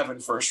 7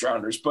 first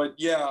rounders. But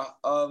yeah.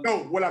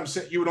 No, what I'm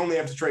saying, you would only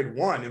have to trade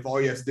 1 if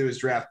all you have to do is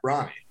draft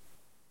Bronny.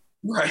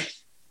 Right.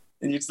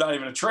 And it's not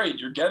even a trade.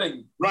 You're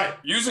getting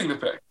using the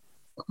pick.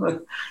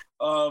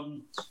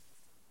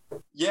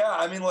 Yeah,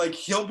 I mean, like,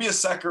 he'll be a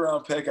 2nd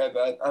round pick, I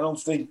bet. I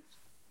don't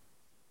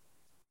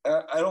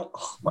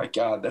oh my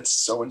God, that's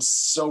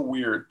so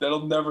weird.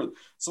 That'll never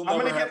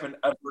happen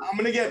ever. I'm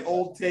going to get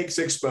old takes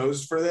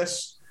exposed for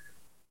this.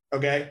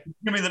 Okay.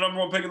 Give me the number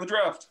 1 pick in the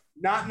draft.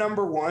 Not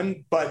number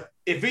 1, but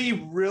if he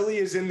really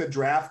is in the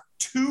draft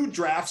 2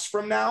 drafts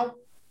from now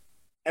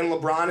and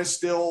LeBron is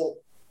still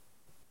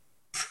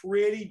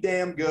pretty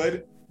damn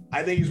good,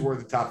 I think he's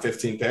worth a top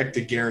 15 pick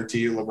to guarantee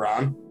you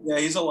LeBron. Yeah,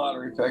 he's a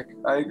lottery pick.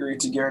 I agree,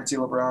 to guarantee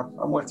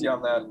LeBron. I'm with you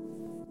on that.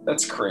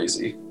 That's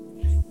crazy.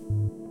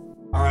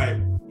 All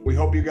right. We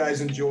hope you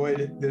guys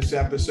enjoyed this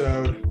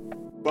episode.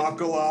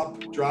 Buckle up,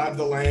 drive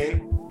the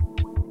lane.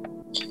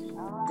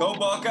 Go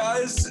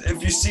Buckeyes.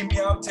 If you see me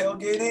out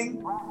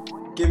tailgating,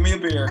 give me a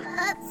beer.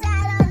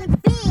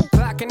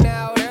 Clocking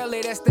out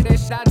early, that's the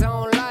shit I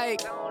don't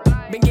like.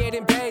 Been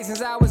getting paid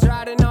since I was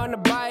riding on the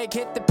bike.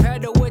 Hit the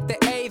pedal with the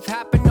 8th,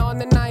 hopping on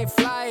the 9th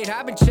flight.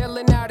 I've been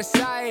chilling out of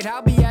sight,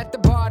 I'll be at the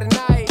bar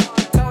tonight.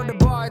 Told the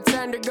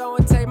bartender, go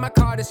and take my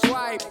card to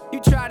swipe.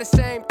 You try the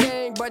same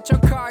thing, but your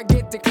card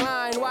get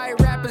declined. White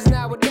rappers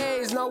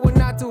nowadays, no, we're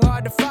not too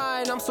hard to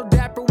find. I'm so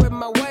dapper with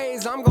my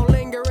ways, I'm gonna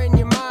linger in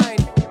your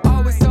mind.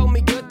 Always told me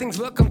good things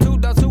will come to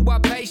those who are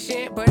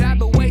patient, but I've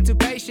been way too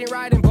patient,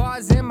 writing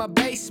bars in my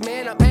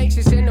basement. I'm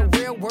anxious in the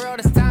real world,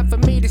 it's time for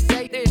me to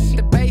say this.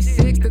 The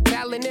basics, the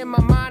talent in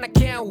my mind, I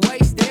can't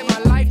waste it. My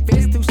life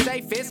is too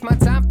safe, it's my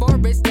time for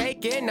risk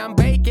taking. I'm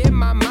baking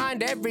my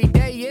mind every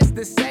day, it's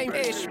the same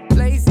ish.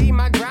 Lazy,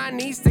 my grind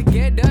needs to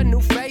get a new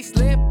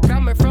facelift.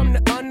 Coming from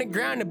the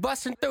underground and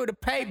busting through the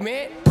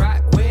pavement.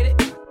 Rock with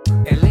it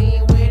and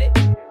lean with it.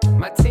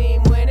 My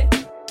team winning,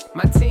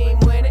 my team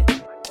winning.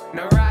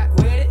 Now rock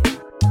with it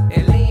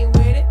and lean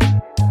with it.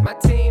 My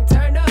team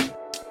turned up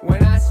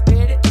when I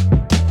spit it.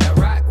 Now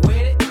rock with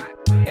it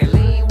and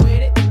lean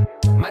with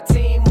it. My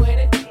team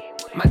winning,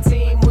 my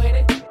team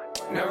winning.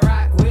 Now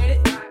rock with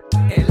it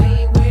and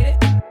lean with it.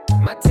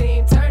 My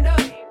team turned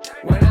up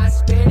when I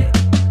spit it.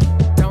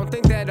 Don't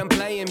think that I'm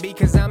playing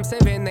because I'm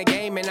saving the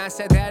game, and I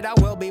said that I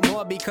will be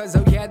more because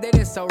oh yeah, that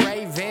is so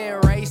raving,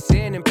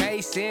 racing and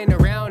pacing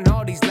around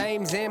all these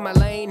lanes in my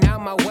lane,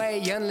 out my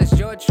way, unless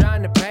you're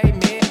trying to pay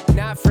me.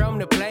 Not from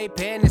the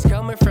playpen, it's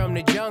coming from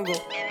the jungle.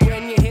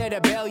 When you hear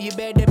the bell, you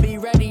better be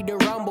ready to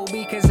rumble,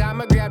 because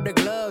I'ma grab the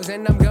gloves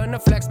and I'm gonna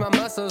flex my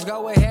muscles.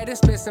 Go ahead and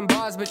spit some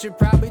bars, but you're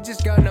probably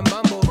just gonna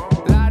mumble.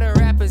 A lot of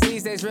rappers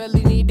these days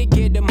really need to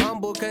get them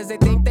humble, cause they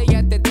think they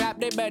at the top,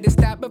 they better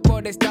stop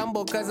before they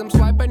stumble. Cause I'm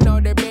swiping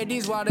all their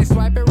biddies while they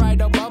swiping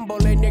right on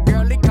Bumble. And your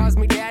girlie calls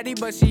me daddy,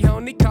 but she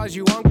only calls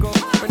you uncle.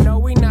 But no,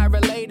 we not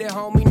related,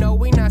 homie, no,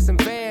 we not some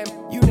fam.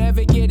 You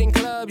never get in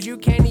clubs, you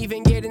can't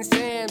even get in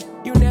sand.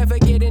 You never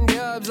get in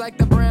dubs like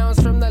the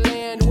Browns from the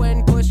land.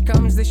 When push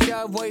comes to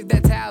shove, wave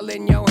that towel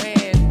in your